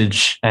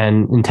usage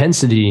and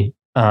intensity,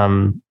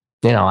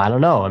 I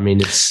don't know. I mean,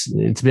 it's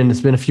been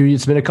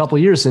a couple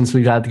of years since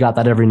we've got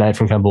that every night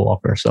from Kemba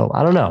Walker. So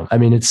I don't know. I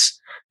mean,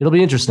 it'll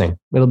be interesting.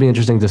 It'll be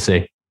interesting to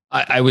see.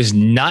 I was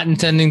not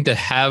intending to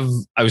have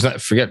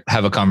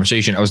a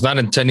conversation. I was not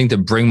intending to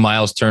bring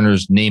Miles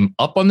Turner's name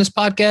up on this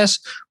podcast,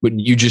 but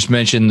you just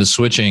mentioned the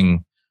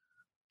switching.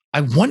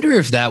 I wonder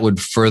if that would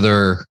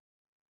further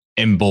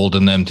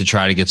embolden them to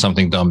try to get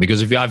something done,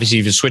 because if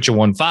you switch a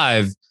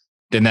 1-5,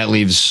 then that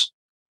leaves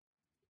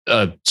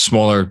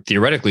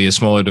theoretically a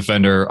smaller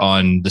defender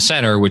on the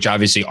center, which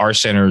obviously our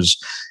centers,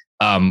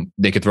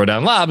 they could throw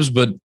down lobs,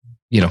 but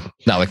not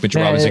like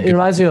Mitchell Robinson. It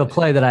reminds me of a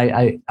play that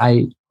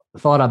I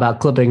thought about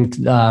clipping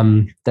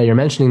that you're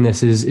mentioning.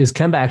 This is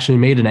Kemba actually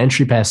made an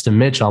entry pass to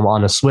Mitch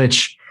on a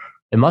switch.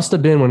 It must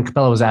have been when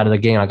Capella was out of the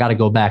game. I got to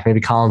go back.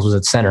 Maybe Collins was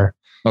at center.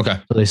 Okay.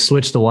 So they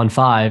switched to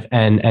 1-5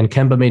 and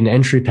Kemba made an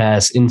entry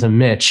pass into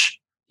Mitch.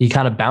 He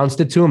kind of bounced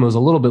it to him. It was a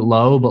little bit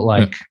low,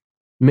 but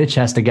Mitch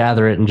has to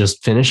gather it and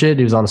just finish it.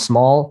 He was on a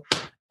small,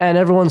 and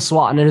everyone's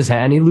swatting at his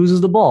hand. He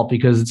loses the ball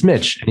because it's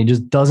Mitch, and he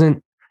just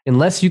doesn't,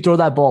 unless you throw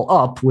that ball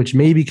up, which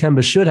maybe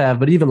Kemba should have.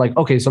 But even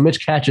so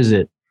Mitch catches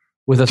it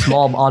with a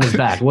small on his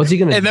back. What's he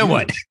going to do? And then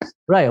what?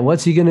 Right.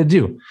 What's he going to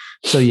do?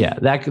 So yeah,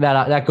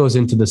 that goes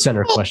into the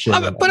center question.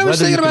 But I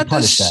was thinking about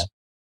this.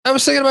 I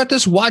was thinking about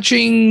this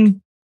watching.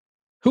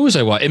 Who was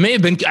I watching? It may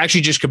have been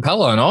actually just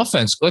Capella on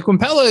offense. Like when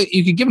Capella,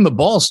 you could give him the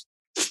ball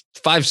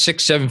 5,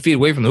 6, 7 feet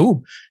away from the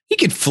hoop. He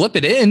could flip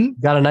it in.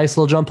 Got a nice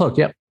little jump hook.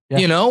 Yep.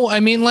 I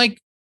mean,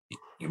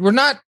 we're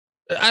not.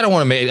 I don't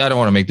want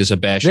to make this a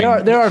bashing.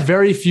 There are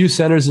very few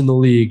centers in the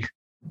league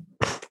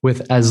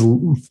with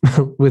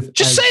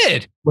Just say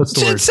it. What's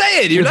the word?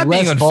 Say it. You're not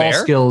being unfair. Ball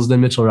skills than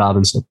Mitchell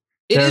Robinson.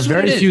 There are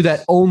very few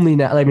that only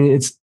now. I mean,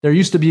 there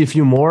used to be a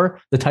few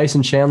more. The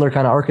Tyson Chandler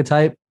kind of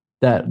archetype.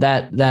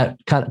 That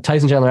kind of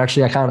Tyson Chandler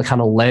actually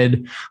kind of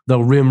led the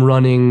rim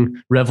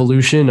running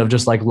revolution of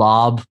just like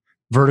lob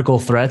vertical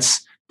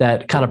threats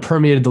that kind of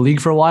permeated the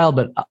league for a while,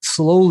 but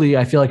slowly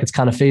I feel like it's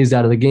kind of phased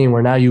out of the game,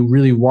 where now you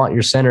really want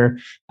your center.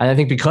 And I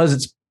think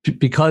because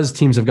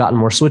teams have gotten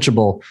more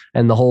switchable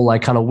and the whole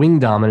kind of wing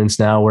dominance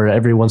now, where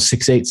everyone's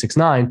 6'8",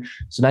 6'9".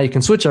 So now you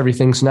can switch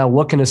everything. So now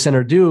what can a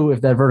center do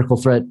if that vertical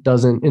threat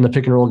doesn't in the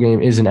pick and roll game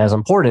isn't as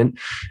important?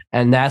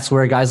 And that's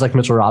where guys like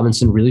Mitchell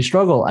Robinson really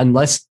struggle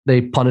unless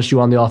they punish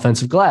you on the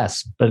offensive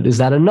glass. But is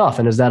that enough?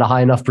 And is that a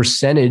high enough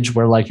percentage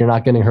where you're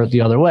not getting hurt the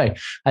other way?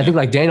 I think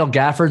Daniel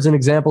Gafford's an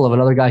example of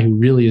another guy who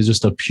really is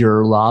just a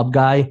pure lob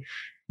guy.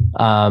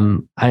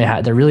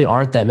 There really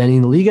aren't that many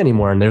in the league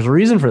anymore. And there's a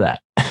reason for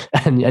that.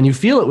 And you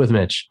feel it with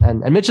Mitch.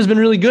 And Mitch has been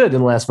really good in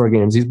the last 4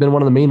 games. He's been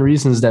one of the main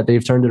reasons that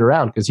they've turned it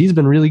around, because he's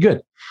been really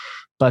good.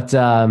 But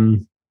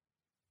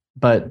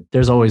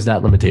there's always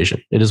that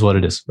limitation. It is what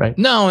it is, right?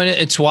 No, and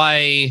it's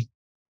why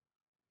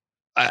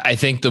I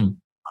think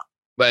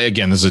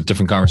again, this is a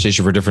different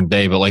conversation for a different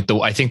day, but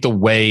I think the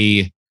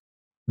way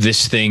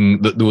this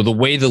thing, the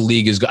way the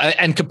league is,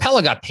 and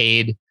Capella got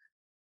paid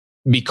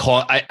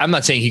because I'm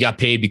not saying he got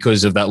paid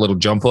because of that little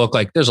jump hook.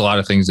 Like there's a lot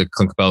of things that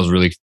Clint Capella is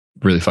really,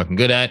 really fucking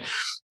good at.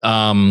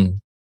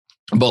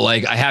 But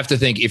like, I have to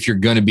think if you're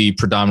going to be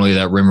predominantly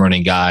that rim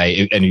running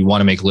guy and you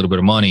want to make a little bit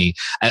of money,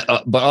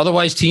 but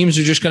otherwise teams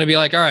are just going to be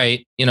like, all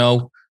right,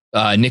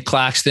 Nick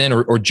Claxton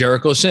or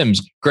Jericho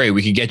Sims. Great.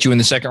 We can get you in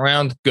the second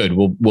round. Good.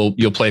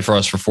 You'll play for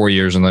us for 4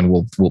 years and then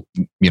we'll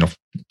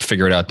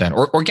figure it out then,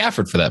 or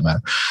Gafford for that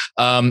matter.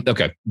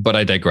 Okay. But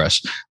I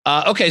digress.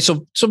 Okay.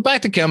 So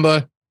back to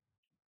Kemba.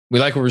 We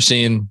like what we're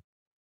seeing.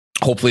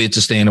 Hopefully it's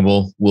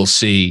sustainable. We'll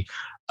see.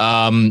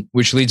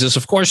 Which leads us,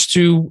 of course,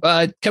 to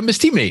Kemba's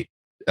teammate,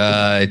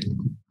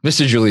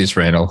 Mr. Julius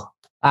Randle.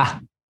 Hi,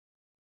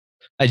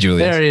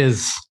 Julius. There he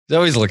is. He's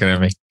always looking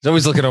at me. He's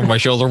always looking over my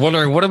shoulder,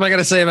 wondering what am I going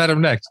to say about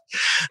him next.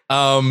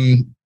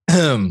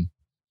 I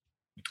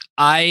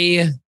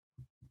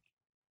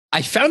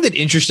found it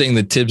interesting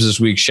that Tibbs this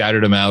week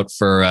shouted him out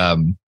for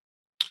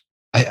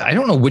I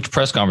don't know which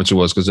press conference it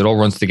was because it all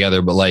runs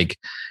together, but like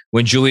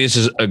when Julius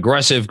is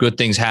aggressive, good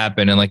things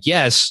happen, and like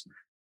yes,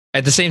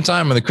 at the same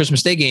time on the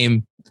Christmas Day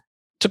game,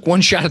 took one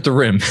shot at the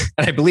rim,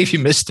 and I believe he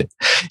missed it.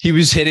 He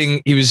was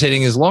hitting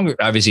his longer.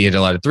 Obviously, he hit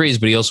a lot of threes,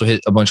 but he also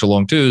hit a bunch of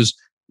long twos.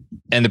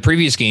 And the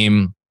previous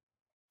game,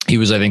 he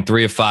was, I think,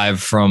 3 of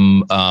 5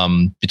 from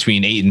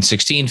between 8 and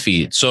 16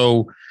 feet.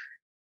 So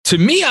to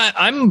me,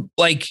 I'm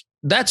like,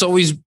 that's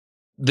always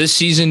this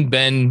season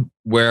been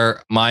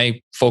where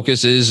my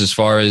focus is as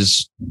far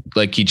as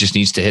like he just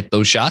needs to hit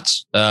those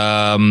shots.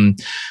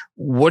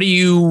 What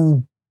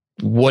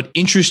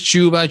interests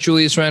you about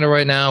Julius Randle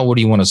right now? What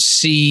do you want to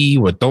see?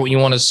 What don't you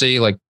want to see?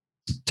 Like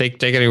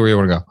take it anywhere you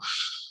want to go.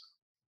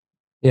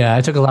 Yeah,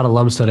 I took a lot of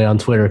lumps today on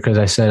Twitter because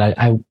I said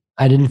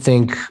I didn't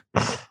think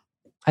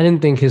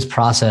his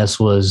process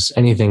was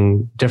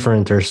anything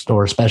different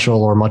or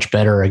special or much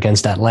better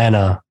against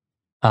Atlanta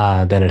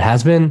than it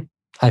has been.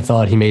 I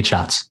thought he made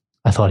shots.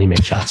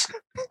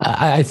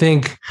 I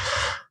think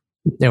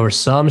there were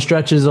some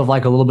stretches of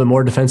like a little bit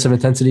more defensive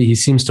intensity. He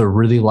seems to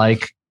really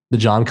like the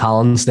John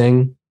Collins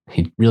thing.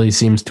 He really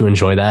seems to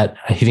enjoy that.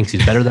 He thinks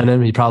he's better than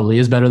him. He probably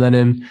is better than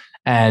him.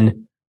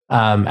 And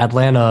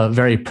Atlanta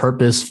very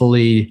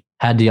purposefully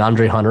had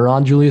DeAndre Hunter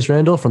on Julius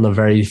Randle from the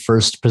very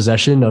first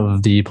possession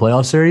of the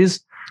playoff series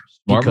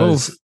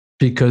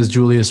because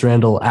Julius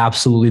Randle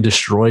absolutely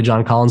destroyed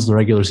John Collins in the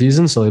regular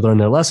season. So they learned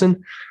their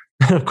lesson.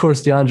 And of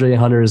course, DeAndre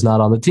Hunter is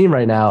not on the team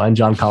right now, and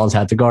John Collins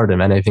had to guard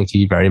him. And I think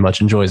he very much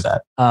enjoys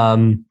that.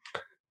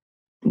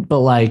 But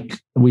like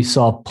we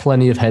saw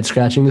plenty of head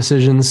scratching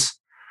decisions.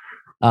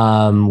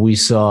 We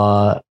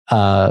saw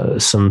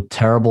some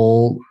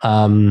terrible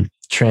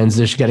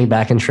transition, getting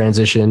back in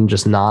transition,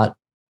 just not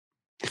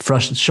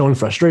showing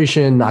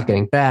frustration, not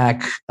getting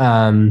back.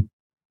 Botched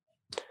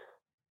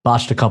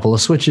a couple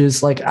of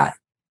switches. Like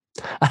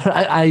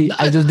I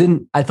just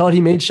didn't. I thought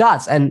he made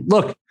shots, and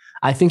look,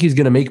 I think he's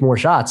going to make more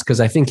shots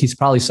because I think he's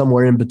probably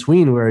somewhere in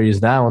between where he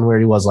is now and where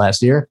he was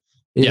last year,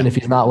 even if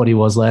he's not what he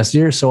was last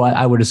year. So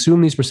I would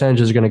assume these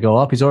percentages are going to go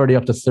up. He's already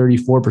up to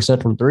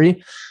 34% from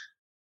three.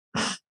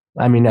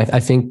 I mean, I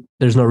think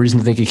there's no reason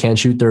to think he can't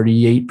shoot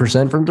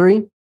 38% from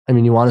three. I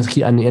mean, you want to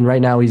keep, and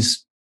right now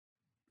he's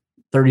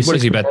 36. What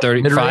is he, about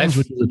 35?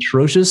 Which is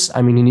atrocious.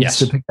 I mean, he needs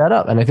to pick that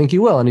up, and I think he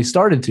will, and he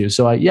started to.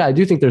 So I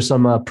do think there's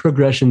some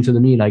progression to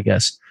the mean, I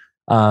guess.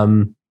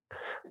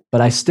 But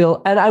I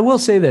still, and I will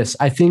say this,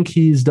 I think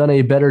he's done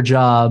a better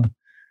job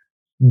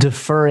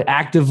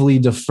actively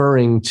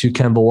deferring to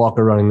Kemba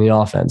Walker running the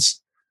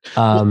offense.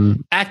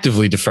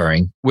 Actively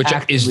deferring, which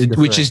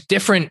is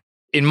different.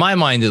 In my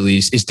mind, at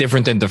least, is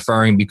different than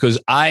deferring because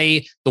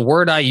the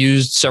word I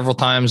used several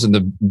times in the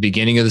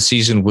beginning of the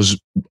season was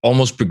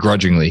almost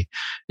begrudgingly.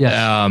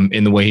 Yeah.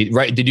 In the way,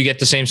 right? Did you get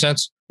the same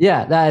sense?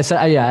 Yeah.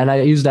 And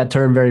I use that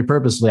term very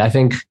purposely. I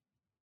think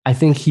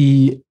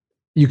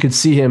you could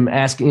see him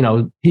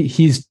asking,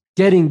 he's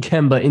getting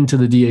Kemba into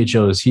the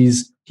DHOs.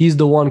 He's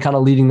the one kind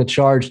of leading the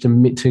charge to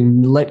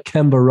let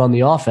Kemba run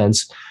the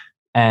offense.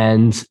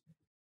 And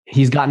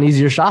he's gotten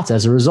easier shots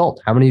as a result.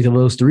 How many of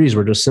those threes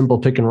were just simple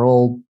pick and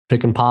roll,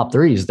 pick and pop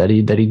threes that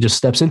he just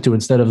steps into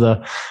instead of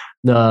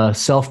the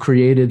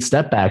self-created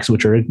step backs,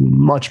 which are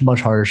much, much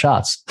harder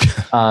shots.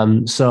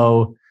 And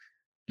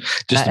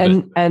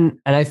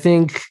I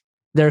think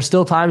there are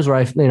still times where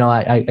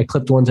I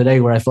clipped one today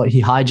where I thought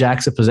he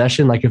hijacks a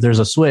possession. Like if there's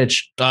a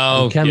switch,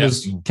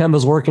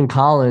 Kemba's working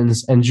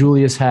Collins and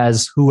Julius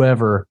has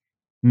whoever,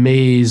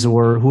 Mays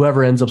or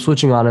whoever ends up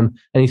switching on him,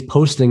 and he's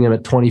posting him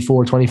at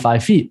 24,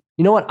 25 feet.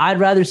 You know what? I'd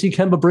rather see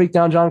Kemba break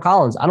down John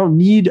Collins. I don't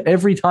need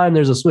every time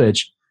there's a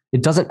switch.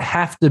 It doesn't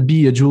have to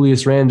be a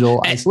Julius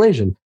Randle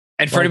isolation.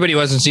 And for anybody who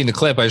hasn't seen the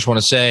clip, I just want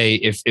to say,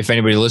 if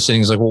anybody listening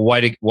is like, well,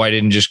 why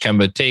didn't just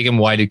Kemba take him?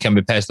 Why did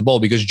Kemba pass the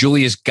ball? Because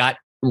Julius got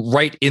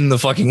right in the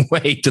fucking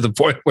way to the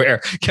point where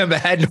Kemba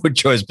had no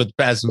choice but to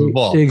pass him the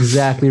ball.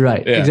 Exactly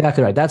right. Yeah.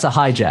 Exactly right. That's a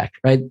hijack,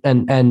 right?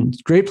 And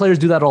great players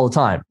do that all the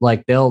time.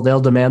 Like they'll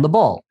demand the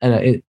ball.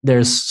 And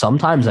there's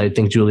sometimes I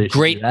think Julius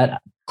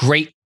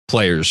great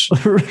players.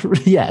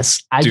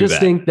 Yes. I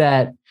think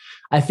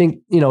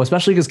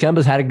especially because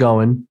Kemba's had it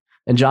going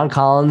And John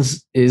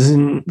Collins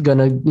isn't going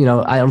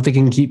to, I don't think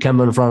he can keep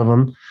Kemba in front of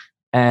him.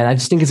 And I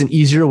just think it's an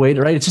easier way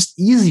to, right? It's just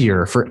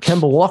easier for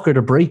Kemba Walker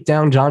to break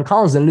down John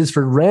Collins than it is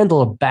for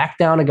Randle to back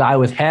down a guy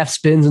with half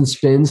spins and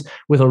spins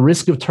with a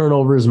risk of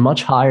turnovers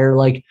much higher.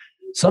 Like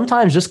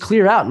sometimes just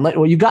clear out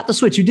and you got the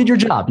switch. You did your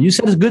job. You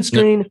said it's a good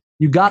screen.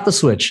 You got the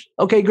switch.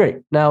 Okay, great.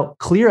 Now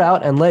clear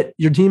out and let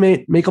your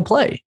teammate make a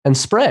play and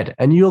spread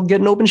and you'll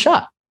get an open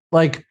shot.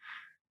 Like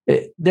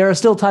there are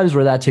still times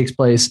where that takes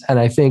place. And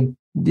I think,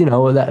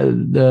 that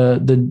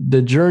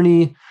the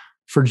journey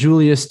for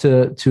Julius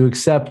to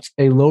accept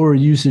a lower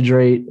usage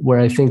rate where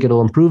I think it'll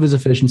improve his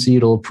efficiency,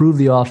 it'll improve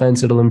the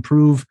offense, it'll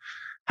improve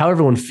how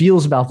everyone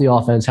feels about the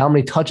offense, how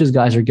many touches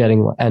guys are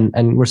getting.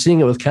 And we're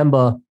seeing it with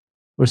Kemba.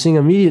 We're seeing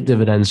immediate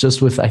dividends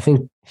just with, I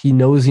think he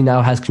knows he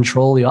now has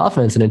control of the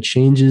offense and it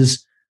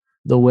changes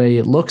the way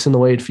it looks and the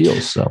way it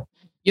feels. So,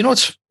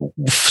 it's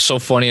so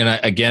funny. And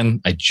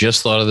I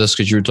just thought of this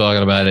because you were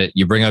talking about it.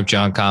 You bring up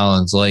John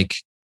Collins, like,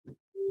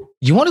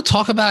 you want to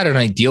talk about an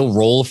ideal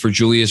role for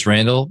Julius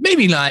Randle?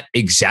 Maybe not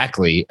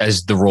exactly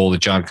as the role that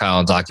John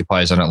Collins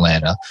occupies on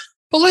Atlanta,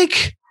 but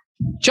like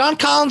John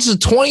Collins is a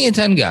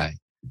 20-10 guy.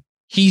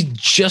 He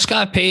just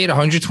got paid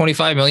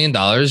 $125 million,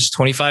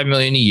 $25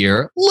 million a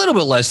year, a little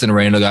bit less than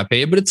Randle got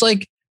paid, but it's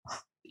like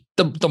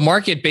the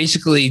market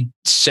basically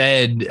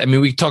said, I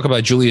mean, we talk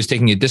about Julius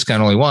taking a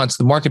discount only once.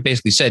 The market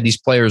basically said these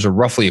players are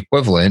roughly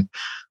equivalent.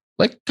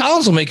 Like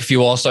Collins will make a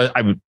few All-Stars.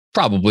 I would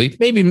probably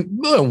maybe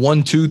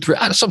 1, 2, 3,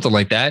 something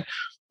like that.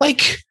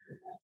 Like,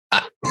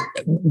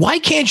 why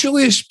can't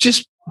Julius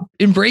just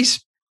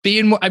embrace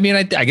being more? I mean,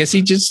 I guess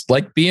he just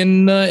liked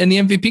being in the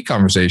MVP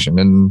conversation.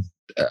 And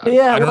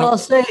I'll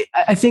say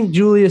I think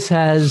Julius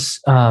has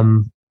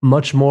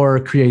much more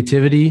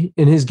creativity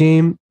in his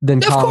game than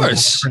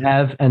Collins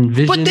have and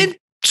vision. But then,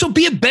 so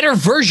be a better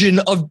version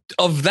of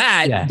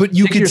that. Yeah, but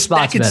you could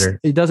spots better.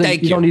 It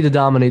doesn't. You don't need to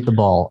dominate the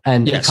ball.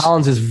 And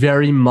Collins is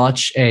very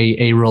much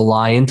a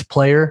reliant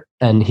player,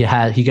 and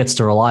he gets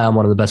to rely on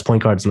one of the best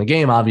point guards in the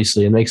game,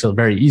 obviously, and makes it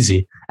very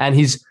easy. And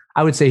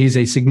I would say he's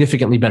a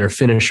significantly better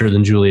finisher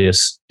than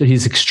Julius.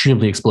 He's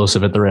extremely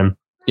explosive at the rim.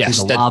 Yes, he's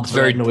a lob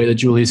threat in a way that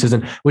Julius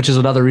isn't, which is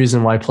another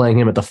reason why playing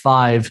him at the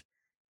 5.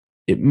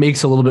 It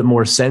makes a little bit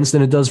more sense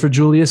than it does for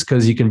Julius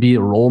because he can be a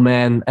roll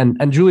man.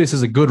 And Julius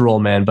is a good roll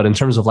man, but in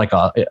terms of like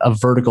a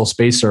vertical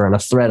spacer and a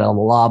threat on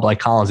the lob like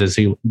Collins is,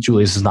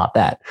 Julius is not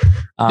that.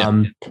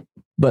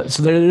 But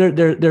so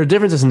there are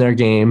differences in their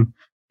game.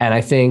 And I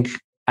think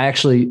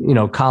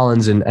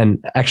Collins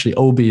and actually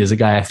Obi is a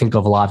guy I think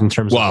of a lot in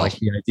terms of like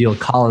the ideal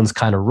Collins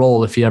kind of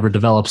role if he ever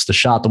develops the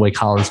shot the way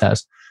Collins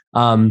has.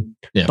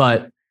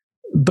 But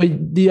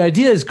the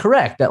idea is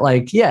correct that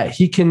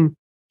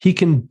he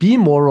can be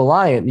more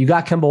reliant. You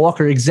got Kemba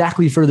Walker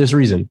exactly for this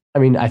reason. I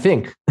mean, I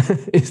think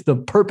it's the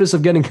purpose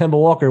of getting Kemba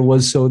Walker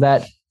was so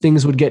that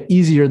things would get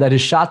easier, that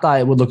his shot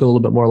diet would look a little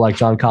bit more like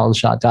John Collins'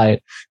 shot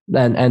diet.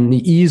 And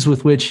the ease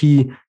with which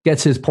he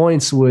gets his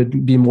points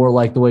would be more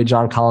like the way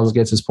John Collins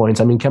gets his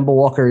points. I mean, Kemba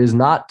Walker is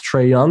not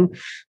Trae Young,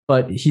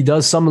 but he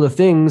does some of the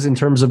things in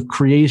terms of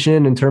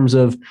creation, in terms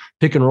of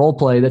pick and roll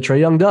play that Trae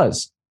Young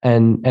does.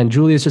 And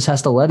Julius just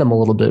has to let him a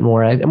little bit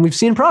more. And we've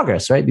seen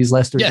progress, right? These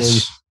last 3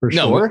 games for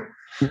sure.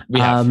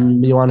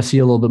 You want to see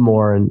a little bit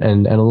more and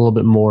a little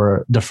bit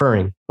more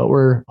deferring, but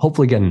we're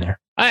hopefully getting there.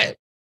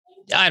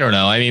 I don't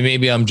know. I mean,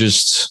 maybe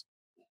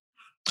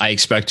I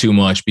expect too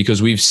much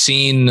because we've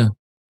seen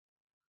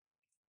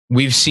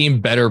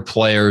better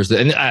players.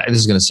 And this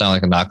is going to sound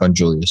like a knock on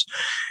Julius.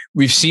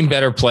 We've seen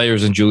better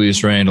players than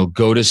Julius Randle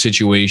go to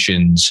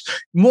situations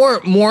more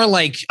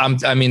like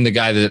the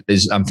guy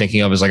that I'm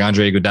thinking of is like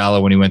Andre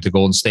Iguodala when he went to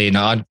Golden State.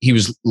 Now he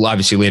was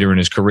obviously later in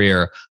his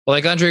career, but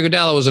like Andre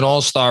Iguodala was an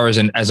all-star as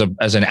an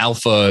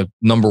alpha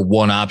number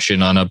 1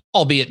 option on a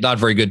albeit not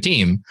very good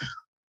team.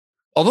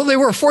 Although they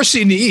were a 4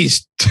 seed in the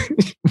East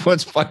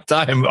once upon a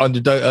time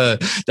under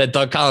that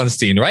Doug Collins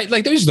team, right?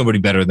 Like there's nobody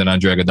better than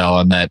Andre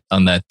Iguodala on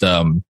that.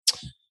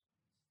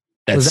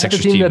 Was that the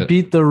team that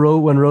beat the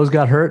Rose when Rose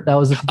got hurt? That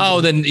was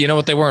then you know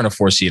what? They weren't a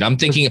 4 seed. I'm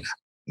thinking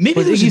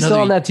maybe was he still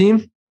on that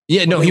team?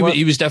 Yeah, no, he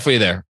was definitely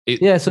there.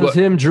 So it was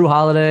him, Drew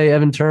Holiday,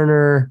 Evan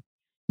Turner.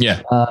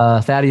 Yeah.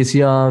 Thaddeus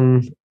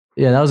Young.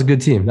 Yeah, that was a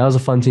good team. That was a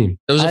fun team.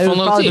 It was a fun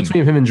little team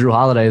between him and Drew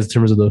Holiday in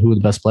terms of who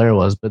the best player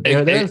was, but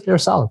they're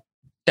solid.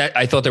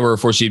 I thought they were a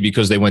 4 seed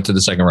because they went to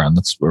the second round.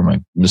 That's where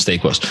my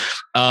mistake was.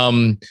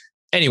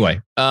 Anyway,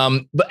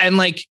 but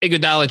like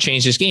Iguodala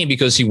changed his game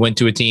because he went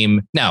to a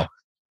team now.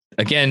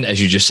 Again, as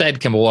you just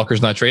said, Kemba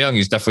Walker's not Trae Young.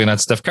 He's definitely not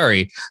Steph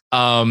Curry.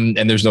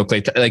 And there's no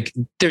Klay.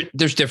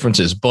 There's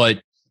differences, but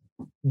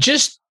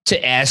just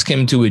to ask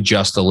him to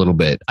adjust a little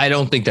bit, I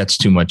don't think that's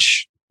too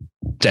much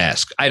to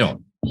ask. I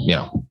don't,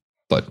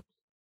 but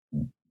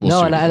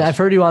and I've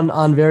heard you on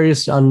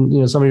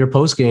some of your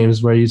post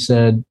games where you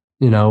said,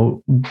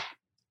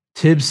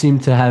 Tibbs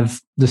seemed to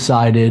have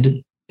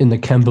decided in the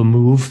Kemba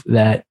move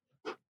that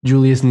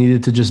Julius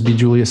needed to just be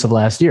Julius of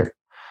last year.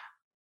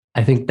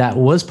 I think that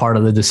was part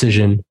of the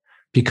decision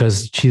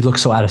because he looked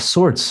so out of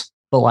sorts.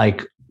 But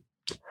like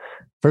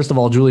first of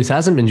all, Julius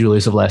hasn't been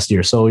Julius of last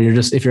year. So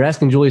if you're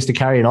asking Julius to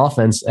carry an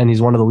offense, and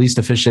he's one of the least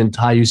efficient,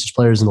 high usage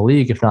players in the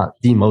league, if not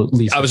the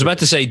least. I was about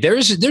to say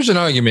there's an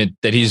argument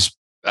that he's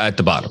at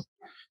the bottom,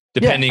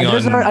 depending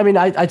on.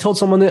 I told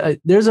someone that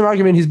there's an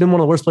argument he's been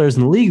one of the worst players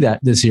in the league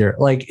this year.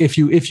 Like if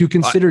you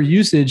consider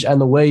usage and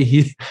the way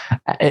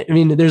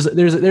there's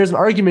an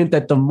argument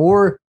that the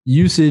more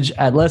usage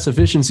at less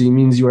efficiency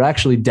means you are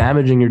actually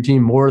damaging your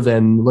team more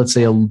than, let's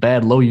say, a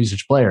bad low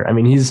usage player. I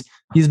mean, he's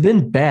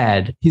been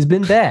bad. He's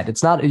been bad.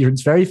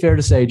 It's very fair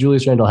to say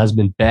Julius Randle has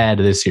been bad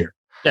this year.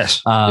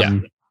 Yes.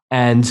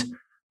 And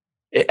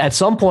at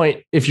some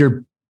point, if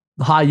you're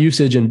high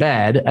usage and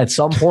bad, at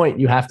some point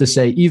you have to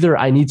say either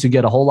I need to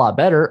get a whole lot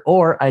better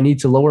or I need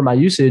to lower my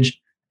usage,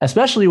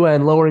 especially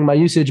when lowering my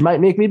usage might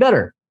make me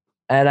better.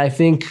 And I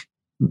think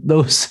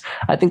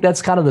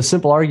that's kind of the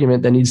simple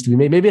argument that needs to be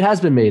made. Maybe it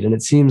has been made, and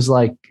it seems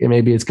like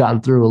maybe it's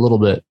gotten through a little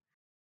bit.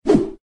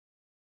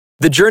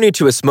 The journey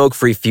to a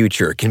smoke-free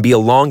future can be a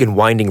long and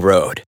winding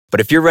road,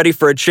 but if you're ready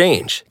for a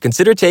change,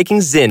 consider taking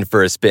Zyn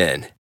for a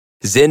spin.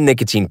 Zyn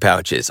nicotine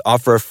pouches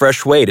offer a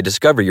fresh way to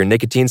discover your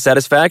nicotine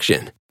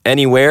satisfaction.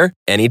 Anywhere,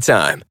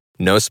 anytime.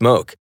 No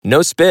smoke,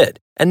 no spit,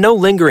 and no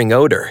lingering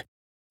odor.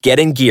 Get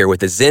in gear with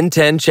the Zyn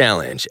 10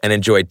 Challenge and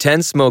enjoy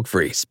 10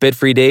 smoke-free,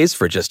 spit-free days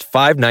for just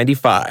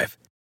 $5.95.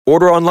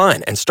 Order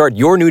online and start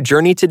your new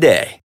journey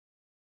today.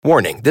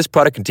 Warning, this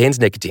product contains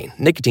nicotine.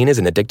 Nicotine is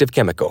an addictive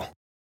chemical.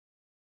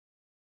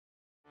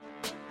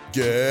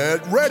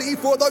 Get ready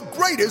for the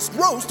greatest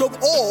roast of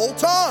all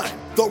time.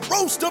 The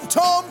Roast of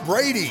Tom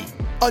Brady.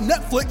 A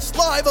Netflix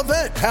live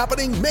event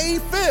happening May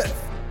 5th.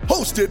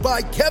 Hosted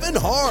by Kevin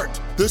Hart,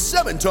 the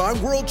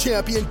 7-time world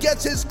champion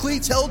gets his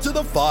cleats held to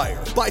the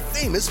fire by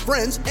famous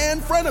friends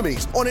and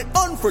frenemies on an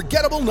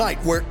unforgettable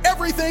night where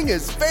everything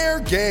is fair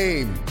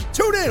game.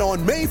 Tune in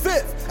on May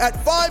 5th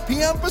at 5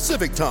 p.m.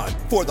 Pacific time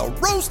for the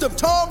Roast of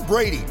Tom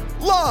Brady,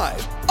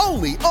 live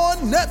only on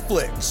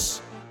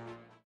Netflix.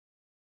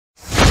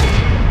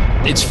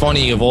 It's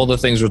funny, of all the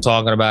things we're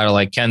talking about,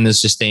 like, can this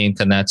sustain?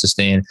 Can that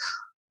sustain?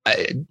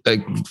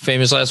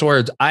 Famous last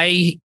words.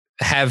 I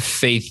have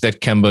faith that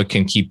Kemba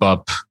can keep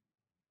up,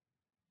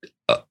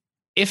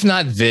 if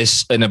not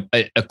this,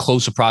 a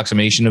close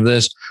approximation of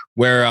this.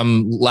 Where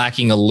I'm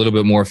lacking a little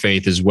bit more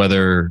faith is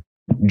whether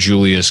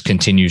Julius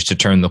continues to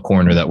turn the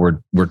corner that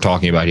we're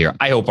talking about here.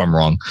 I hope I'm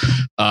wrong,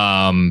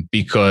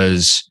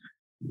 because,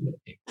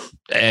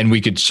 and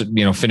we could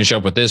finish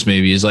up with this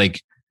maybe, is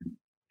like,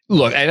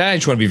 look, and I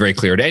just want to be very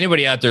clear to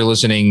anybody out there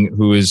listening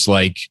who is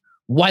like,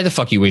 why the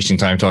fuck are you wasting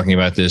time talking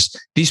about this?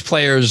 These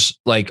players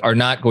are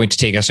not going to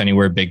take us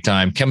anywhere big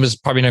time. Kemba's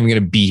probably not even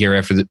going to be here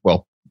after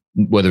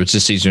whether it's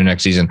this season or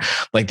next season.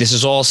 This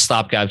is all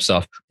stopgap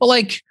stuff.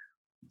 But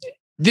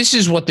this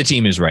is what the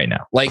team is right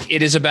now.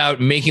 It is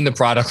about making the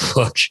product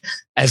look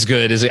as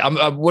good as it.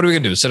 What are we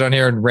going to do? Sit on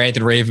here and rant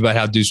and rave about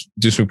how Deuce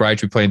McBride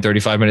should be playing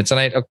 35 minutes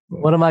tonight?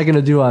 What am I going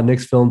to do on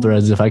Knicks film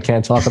threads if I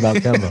can't talk about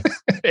Kemba?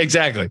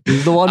 Exactly.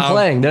 He's the one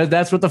playing.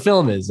 That's what the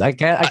film is. I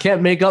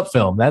can't make up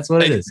film. That's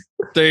what it is.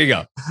 There you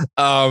go.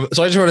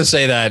 So I just want to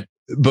say that,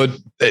 but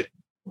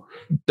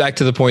back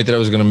to the point that I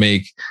was going to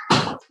make,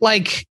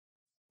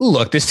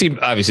 look, this team's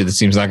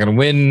not going to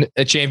win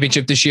a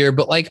championship this year,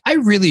 but I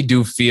really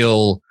do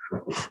feel,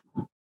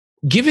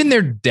 given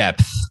their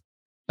depth,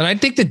 and I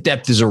think the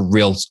depth is a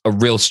real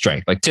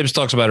strength. Tibbs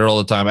talks about it all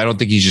the time. I don't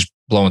think he's just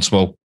blowing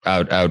smoke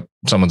out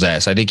someone's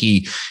ass. I think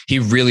he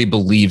really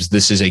believes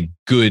this is a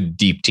good,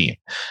 deep team.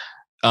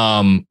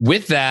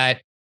 With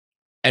that,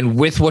 and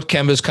with what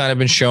Kemba's kind of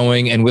been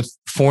showing, and with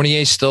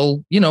Fournier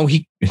still,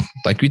 he,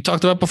 like we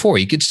talked about before,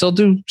 he could still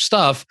do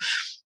stuff.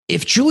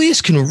 If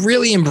Julius can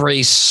really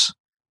embrace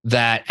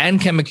that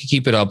and Kemba can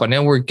keep it up, I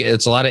know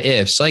it's a lot of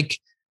ifs.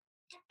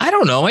 I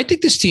don't know. I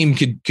think this team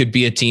could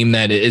be a team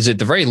that is, at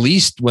the very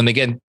least,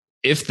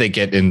 if they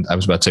get in, I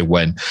was about to say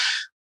when,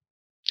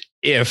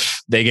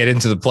 if they get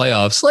into the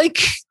playoffs,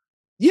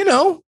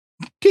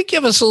 could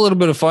give us a little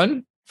bit of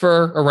fun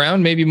for a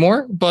round, maybe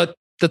more, but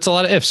that's a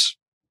lot of ifs.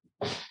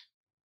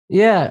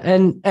 Yeah.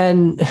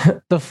 And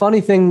the funny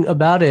thing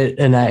about it,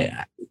 and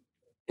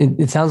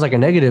it sounds like a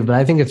negative, but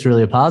I think it's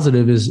really a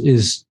positive,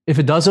 is if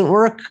it doesn't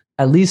work,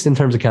 at least in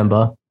terms of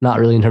Kemba, not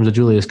really in terms of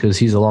Julius, because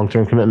he's a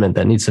long-term commitment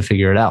that needs to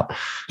figure it out.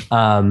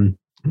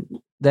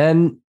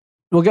 Then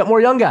we'll get more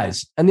young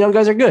guys, and the young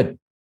guys are good.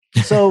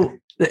 So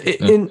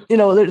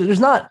there's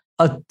not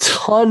a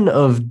ton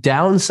of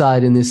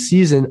downside in this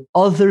season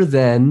other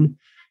than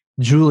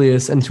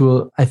Julius, and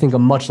I think a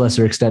much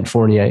lesser extent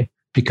Fournier,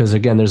 because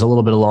again, there's a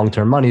little bit of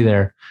long-term money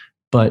there,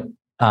 but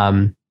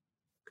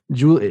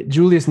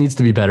Julius needs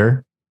to be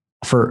better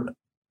for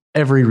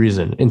every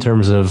reason in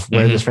terms of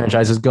where this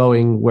franchise is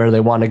going, where they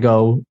want to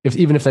go.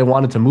 Even if they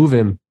wanted to move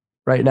him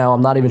right now,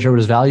 I'm not even sure what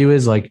his value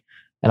is. And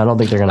I don't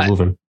think they're going to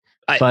move him,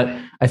 but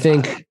I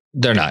think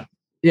they're not.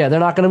 Yeah, they're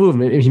not going to move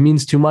him. He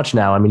means too much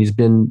now. I mean, he's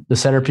been the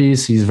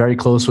centerpiece. He's very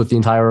close with the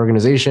entire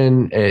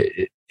organization.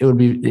 It would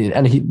be,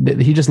 and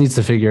he just needs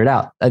to figure it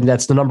out. And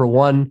that's the number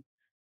one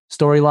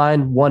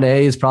storyline.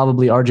 1A is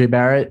probably RJ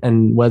Barrett,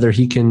 and whether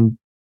he can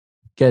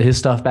get his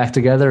stuff back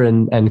together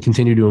and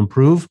continue to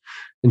improve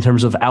in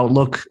terms of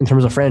outlook, in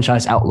terms of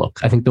franchise outlook.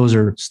 I think those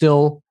are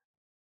still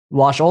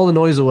wash all the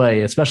noise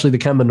away, especially the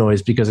Kemba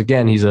noise, because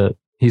again, he's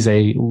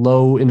a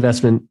low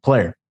investment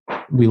player.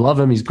 We love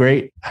him. He's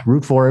great. I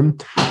root for him.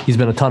 He's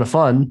been a ton of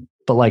fun,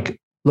 but like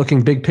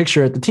looking big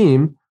picture at the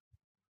team,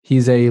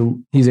 he's a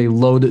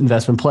low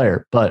investment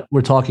player. But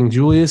we're talking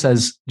Julius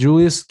as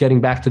Julius,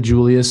 getting back to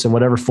Julius in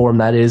whatever form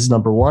that is,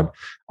 number one.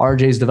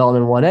 RJ's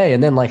development 1A.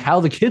 And then like how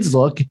the kids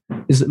look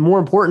is more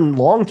important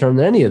long-term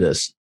than any of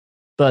this.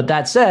 But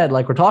that said,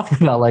 like we're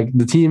talking about, like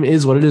the team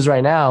is what it is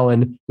right now,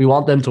 and we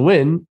want them to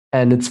win.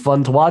 And it's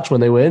fun to watch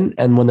when they win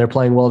and when they're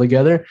playing well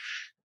together.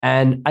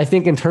 And I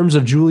think in terms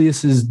of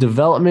Julius's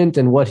development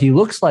and what he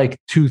looks like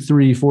 2,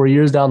 3, 4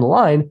 years down the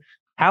line,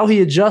 how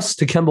he adjusts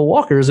to Kemba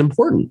Walker is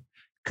important,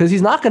 because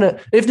he's not going to,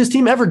 if this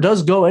team ever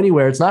does go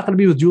anywhere, it's not going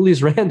to be with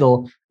Julius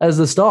Randle as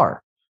the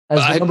star, as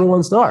the number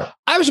one star.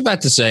 I was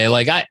about to say,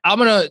 like,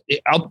 I'm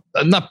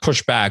not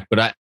push back,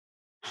 but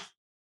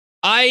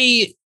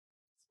I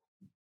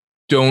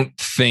don't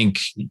think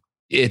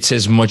it's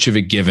as much of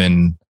a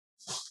given.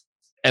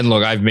 And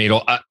look, I've made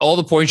all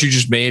the points you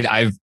just made.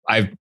 I've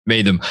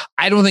made them.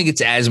 I don't think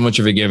it's as much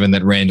of a given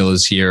that Randle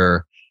is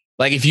here.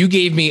 Like, if you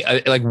gave me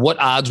what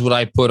odds would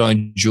I put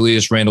on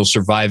Julius Randle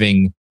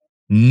surviving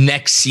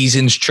next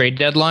season's trade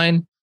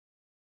deadline?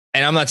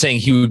 And I'm not saying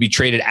he would be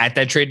traded at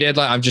that trade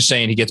deadline. I'm just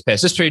saying he gets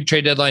past this trade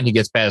deadline, he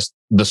gets past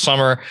the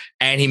summer,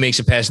 and he makes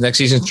it past next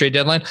season's trade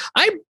deadline.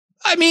 I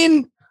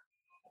mean,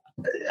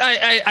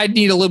 I'd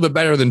need a little bit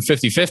better than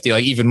 50-50,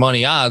 like even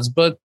money odds.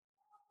 But,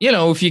 you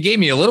know, if you gave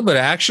me a little bit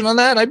of action on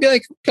that, I'd be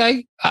like,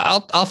 okay,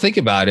 I'll think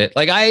about it.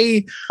 Like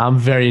I'm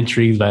very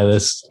intrigued by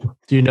this.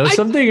 Do you know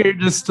something, or you're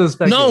just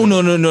suspecting? No.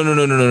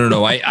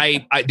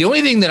 I the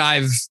only thing that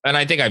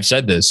I think I've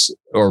said this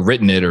or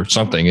written it or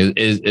something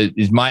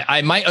is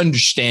my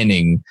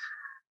understanding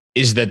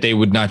is that they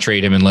would not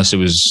trade him unless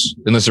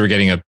they were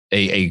getting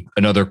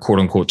another quote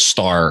unquote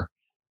star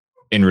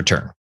in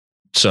return.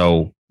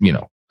 So, you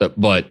know,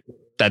 but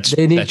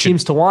they need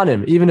teams to want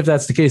him. Even if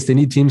that's the case, they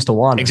need teams to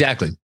want him.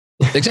 Exactly.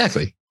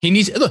 He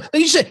needs, look,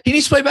 like you said, he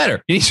needs to play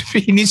better. He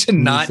needs to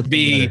not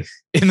be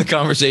in the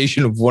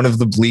conversation of one of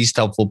the least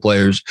helpful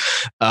players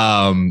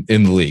in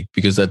the league,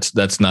 because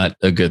that's not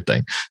a good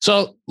thing.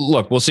 So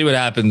look, we'll see what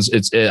happens.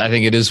 I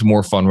think it is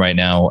more fun right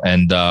now.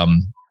 And,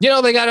 you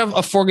know, they got a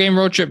 4-game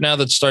road trip now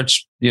that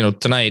starts, you know,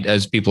 tonight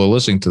as people are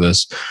listening to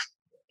this.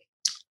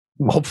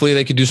 Hopefully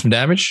they could do some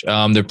damage.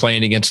 They're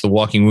playing against the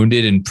Walking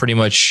Wounded, and pretty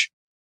much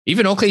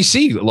even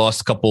OKC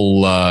lost a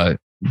couple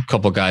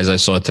guys I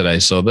saw today.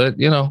 So that,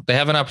 you know, they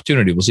have an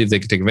opportunity. We'll see if they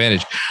can take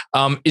advantage.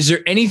 Is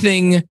there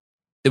anything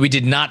that we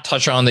did not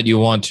touch on that you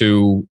want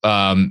to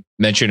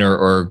mention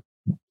or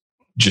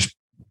just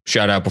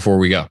shout out before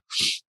we go?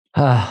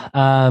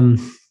 Berman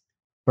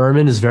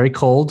is very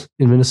cold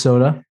in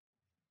Minnesota.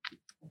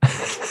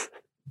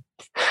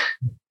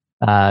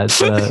 It's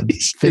a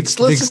big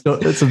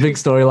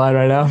storyline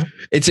right now.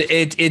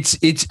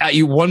 It's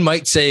one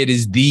might say it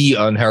is the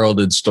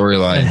unheralded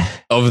storyline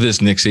of this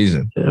Knicks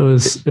season. It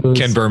was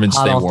Ken Berman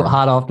stay warm.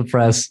 Hot off the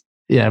press.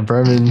 Yeah,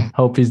 Berman.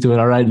 Hope he's doing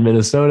all right in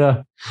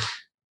Minnesota.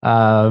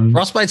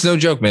 Frostbite's no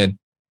joke, man.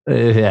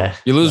 Yeah,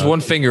 you lose one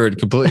finger, it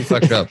completely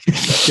fucked up.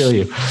 Kill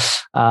you.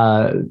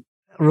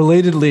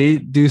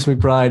 Relatedly, Deuce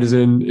McBride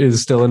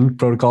is still in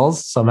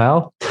protocols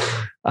somehow.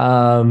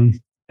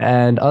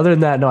 And other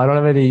than that, no, I don't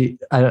have any.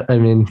 I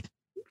mean,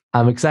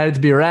 I'm excited to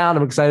be around.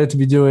 I'm excited to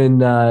be doing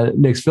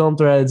Knicks film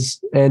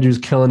threads. Andrew's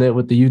killing it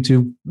with the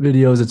YouTube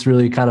videos. It's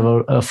really kind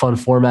of a fun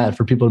format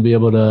for people to be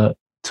able to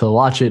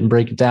watch it and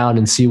break it down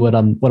and see what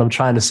I'm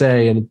trying to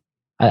say. And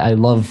I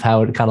love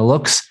how it kind of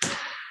looks.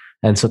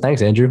 And so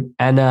thanks, Andrew.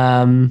 And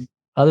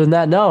other than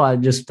that, no, I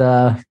just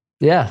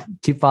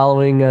keep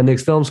following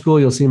Knicks Film School.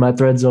 You'll see my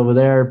threads over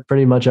there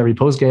pretty much every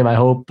post game. I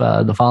hope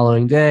the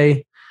following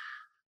day.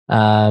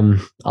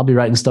 I'll be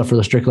writing stuff for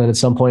the Strickland at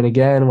some point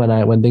again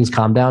when things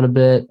calm down a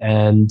bit,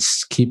 and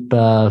keep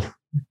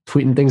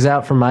tweeting things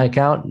out from my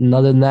account. And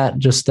other than that,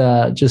 just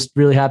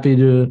really happy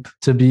to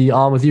be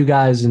on with you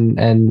guys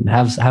and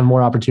have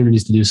more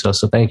opportunities to do so.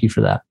 So thank you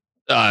for that.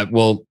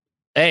 Well,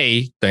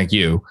 A, thank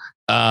you.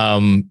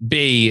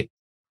 B,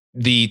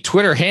 the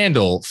Twitter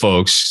handle,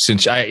 folks,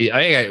 since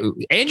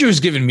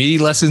Andrew's given me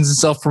lessons in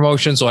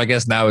self-promotion, so I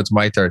guess now it's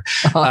my turn.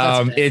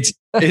 It's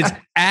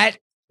at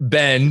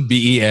Ben,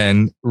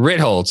 Ben,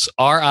 Ritholtz,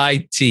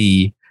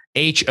 RITHOLTZ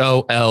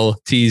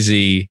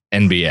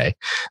NBA.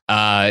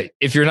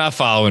 If you're not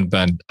following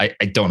Ben, I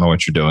don't know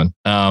what you're doing.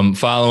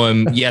 Follow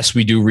him. Yes,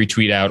 we do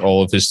retweet out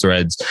all of his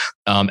threads.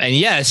 And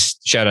yes,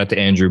 shout out to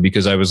Andrew,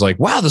 because I was like,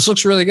 wow, this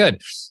looks really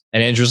good.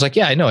 And Andrew was like,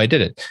 yeah, I know, I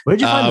did it.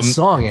 Where'd you find the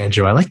song,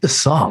 Andrew? I like the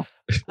song.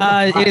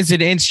 It is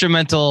an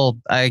instrumental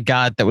I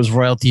got that was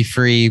royalty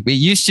free. It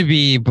used to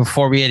be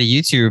before we had a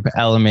YouTube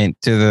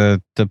element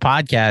to the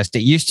podcast,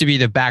 it used to be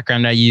the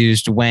background I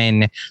used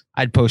when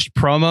I'd post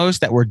promos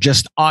that were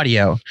just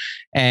audio,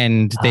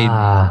 and they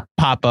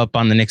pop up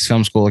on the Knicks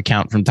Film School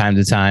account from time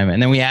to time.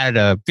 And then we added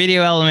a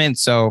video element,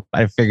 so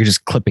I figured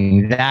just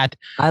clipping that.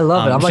 I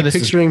love it. I'm like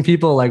picturing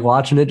people like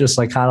watching it, just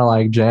like kind of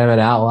like jamming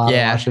out while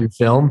they're watching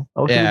film.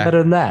 What can be better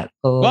than that?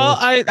 Well,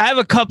 I have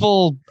a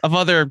couple of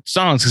other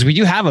songs because we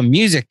do have a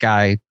music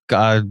guy.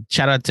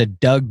 Shout out to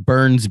Doug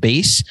Burns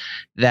Bass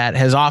that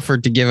has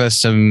offered to give us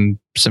some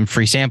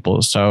free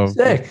samples. So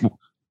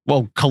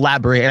we'll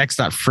collaborate. It's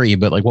not free,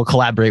 but like we'll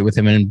collaborate with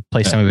him and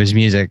play some of his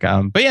music.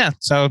 But yeah,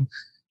 so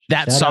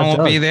that song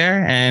will be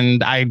there. And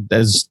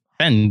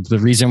the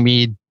reason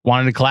we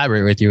wanted to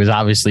collaborate with you is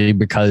obviously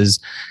because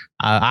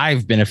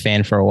I've been a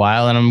fan for a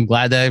while, and I'm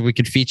glad that we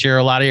could feature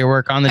a lot of your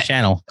work on the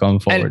channel going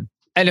forward.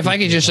 And if I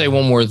could just say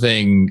one more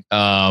thing,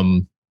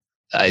 I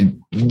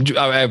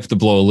have to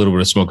blow a little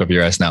bit of smoke up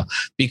your ass now,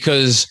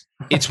 because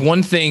it's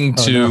one thing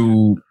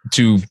to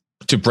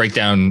break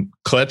down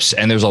clips,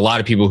 and there's a lot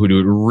of people who do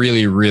it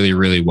really, really,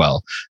 really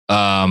well,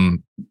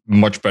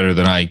 much better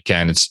than I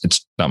can.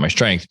 It's not my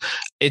strength.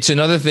 It's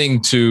another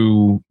thing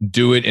to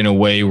do it in a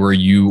way where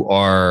you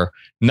are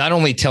not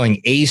only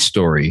telling a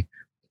story,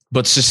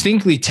 but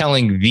succinctly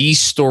telling the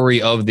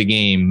story of the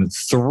game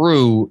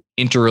through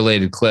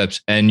interrelated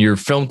clips. And your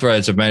film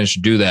threads have managed to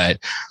do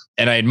that.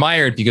 And I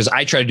admire it, because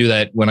I try to do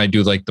that when I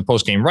do like the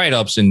post game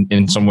write-ups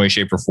in some way,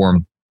 shape, or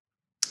form.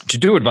 To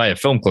do it via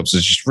film clips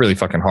is just really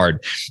fucking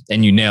hard,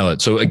 and you nail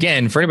it. So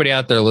again, for anybody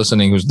out there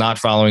listening who's not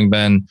following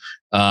Ben,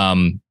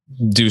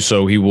 do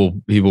so. He will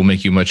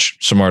make you much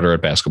smarter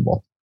at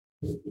basketball.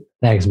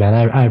 Thanks,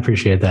 man. I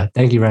appreciate that.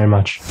 Thank you very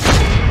much.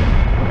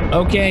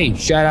 Okay.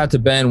 Shout out to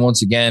Ben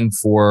once again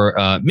for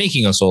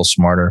making us all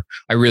smarter.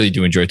 I really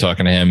do enjoy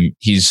talking to him.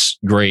 He's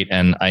great.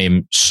 And I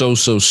am so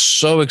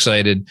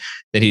excited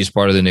that he's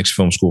part of the Knicks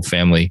Film School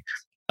family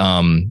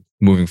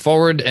moving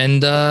forward.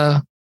 And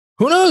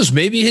who knows,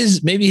 maybe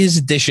his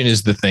addition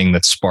is the thing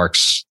that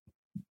sparks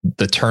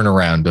the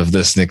turnaround of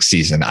this Knicks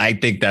season. I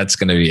think that's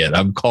going to be it.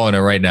 I'm calling it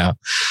right now.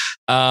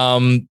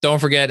 Don't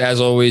forget, as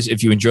always,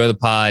 if you enjoy the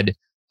pod,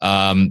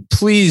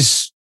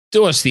 please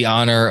do us the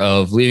honor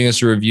of leaving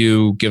us a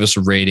review, give us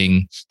a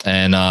rating.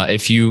 And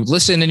if you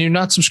listen and you're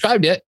not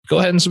subscribed yet, go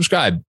ahead and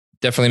subscribe.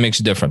 Definitely makes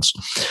a difference.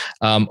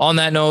 On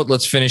that note,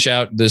 let's finish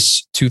out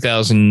this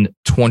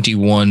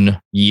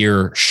 2021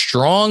 year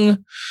strong.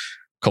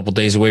 A couple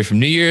days away from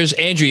New Year's.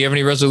 Andrew, you have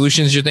any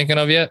resolutions you're thinking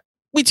of yet?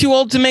 We too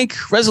old to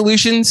make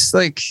resolutions.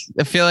 Like,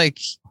 I feel like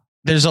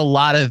there's a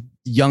lot of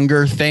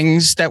younger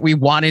things that we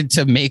wanted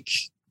to make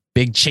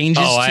big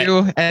changes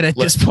to, and at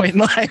this point in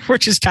life, we're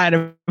just kind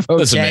of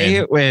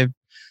okay with,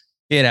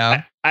 you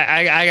know.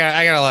 I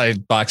got a lot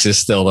of boxes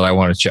still that I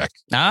want to check.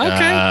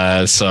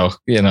 Okay. So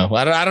you know,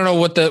 I don't know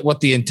what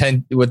the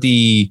intent, what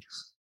the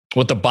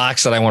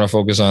box that I want to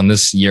focus on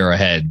this year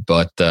ahead,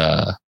 but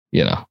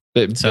you know,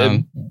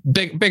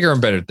 bigger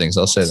and better things.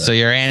 I'll say that. So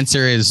your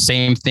answer is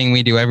same thing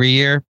we do every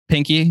year,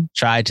 Pinky.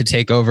 Try to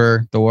take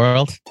over the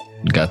world.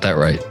 Got that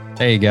right.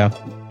 There you go.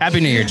 Happy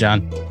New Year,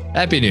 John.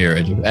 Happy New Year,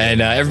 Andrew.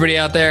 And everybody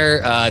out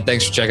there,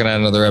 thanks for checking out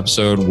another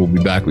episode. We'll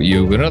be back with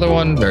you with another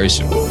one very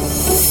soon.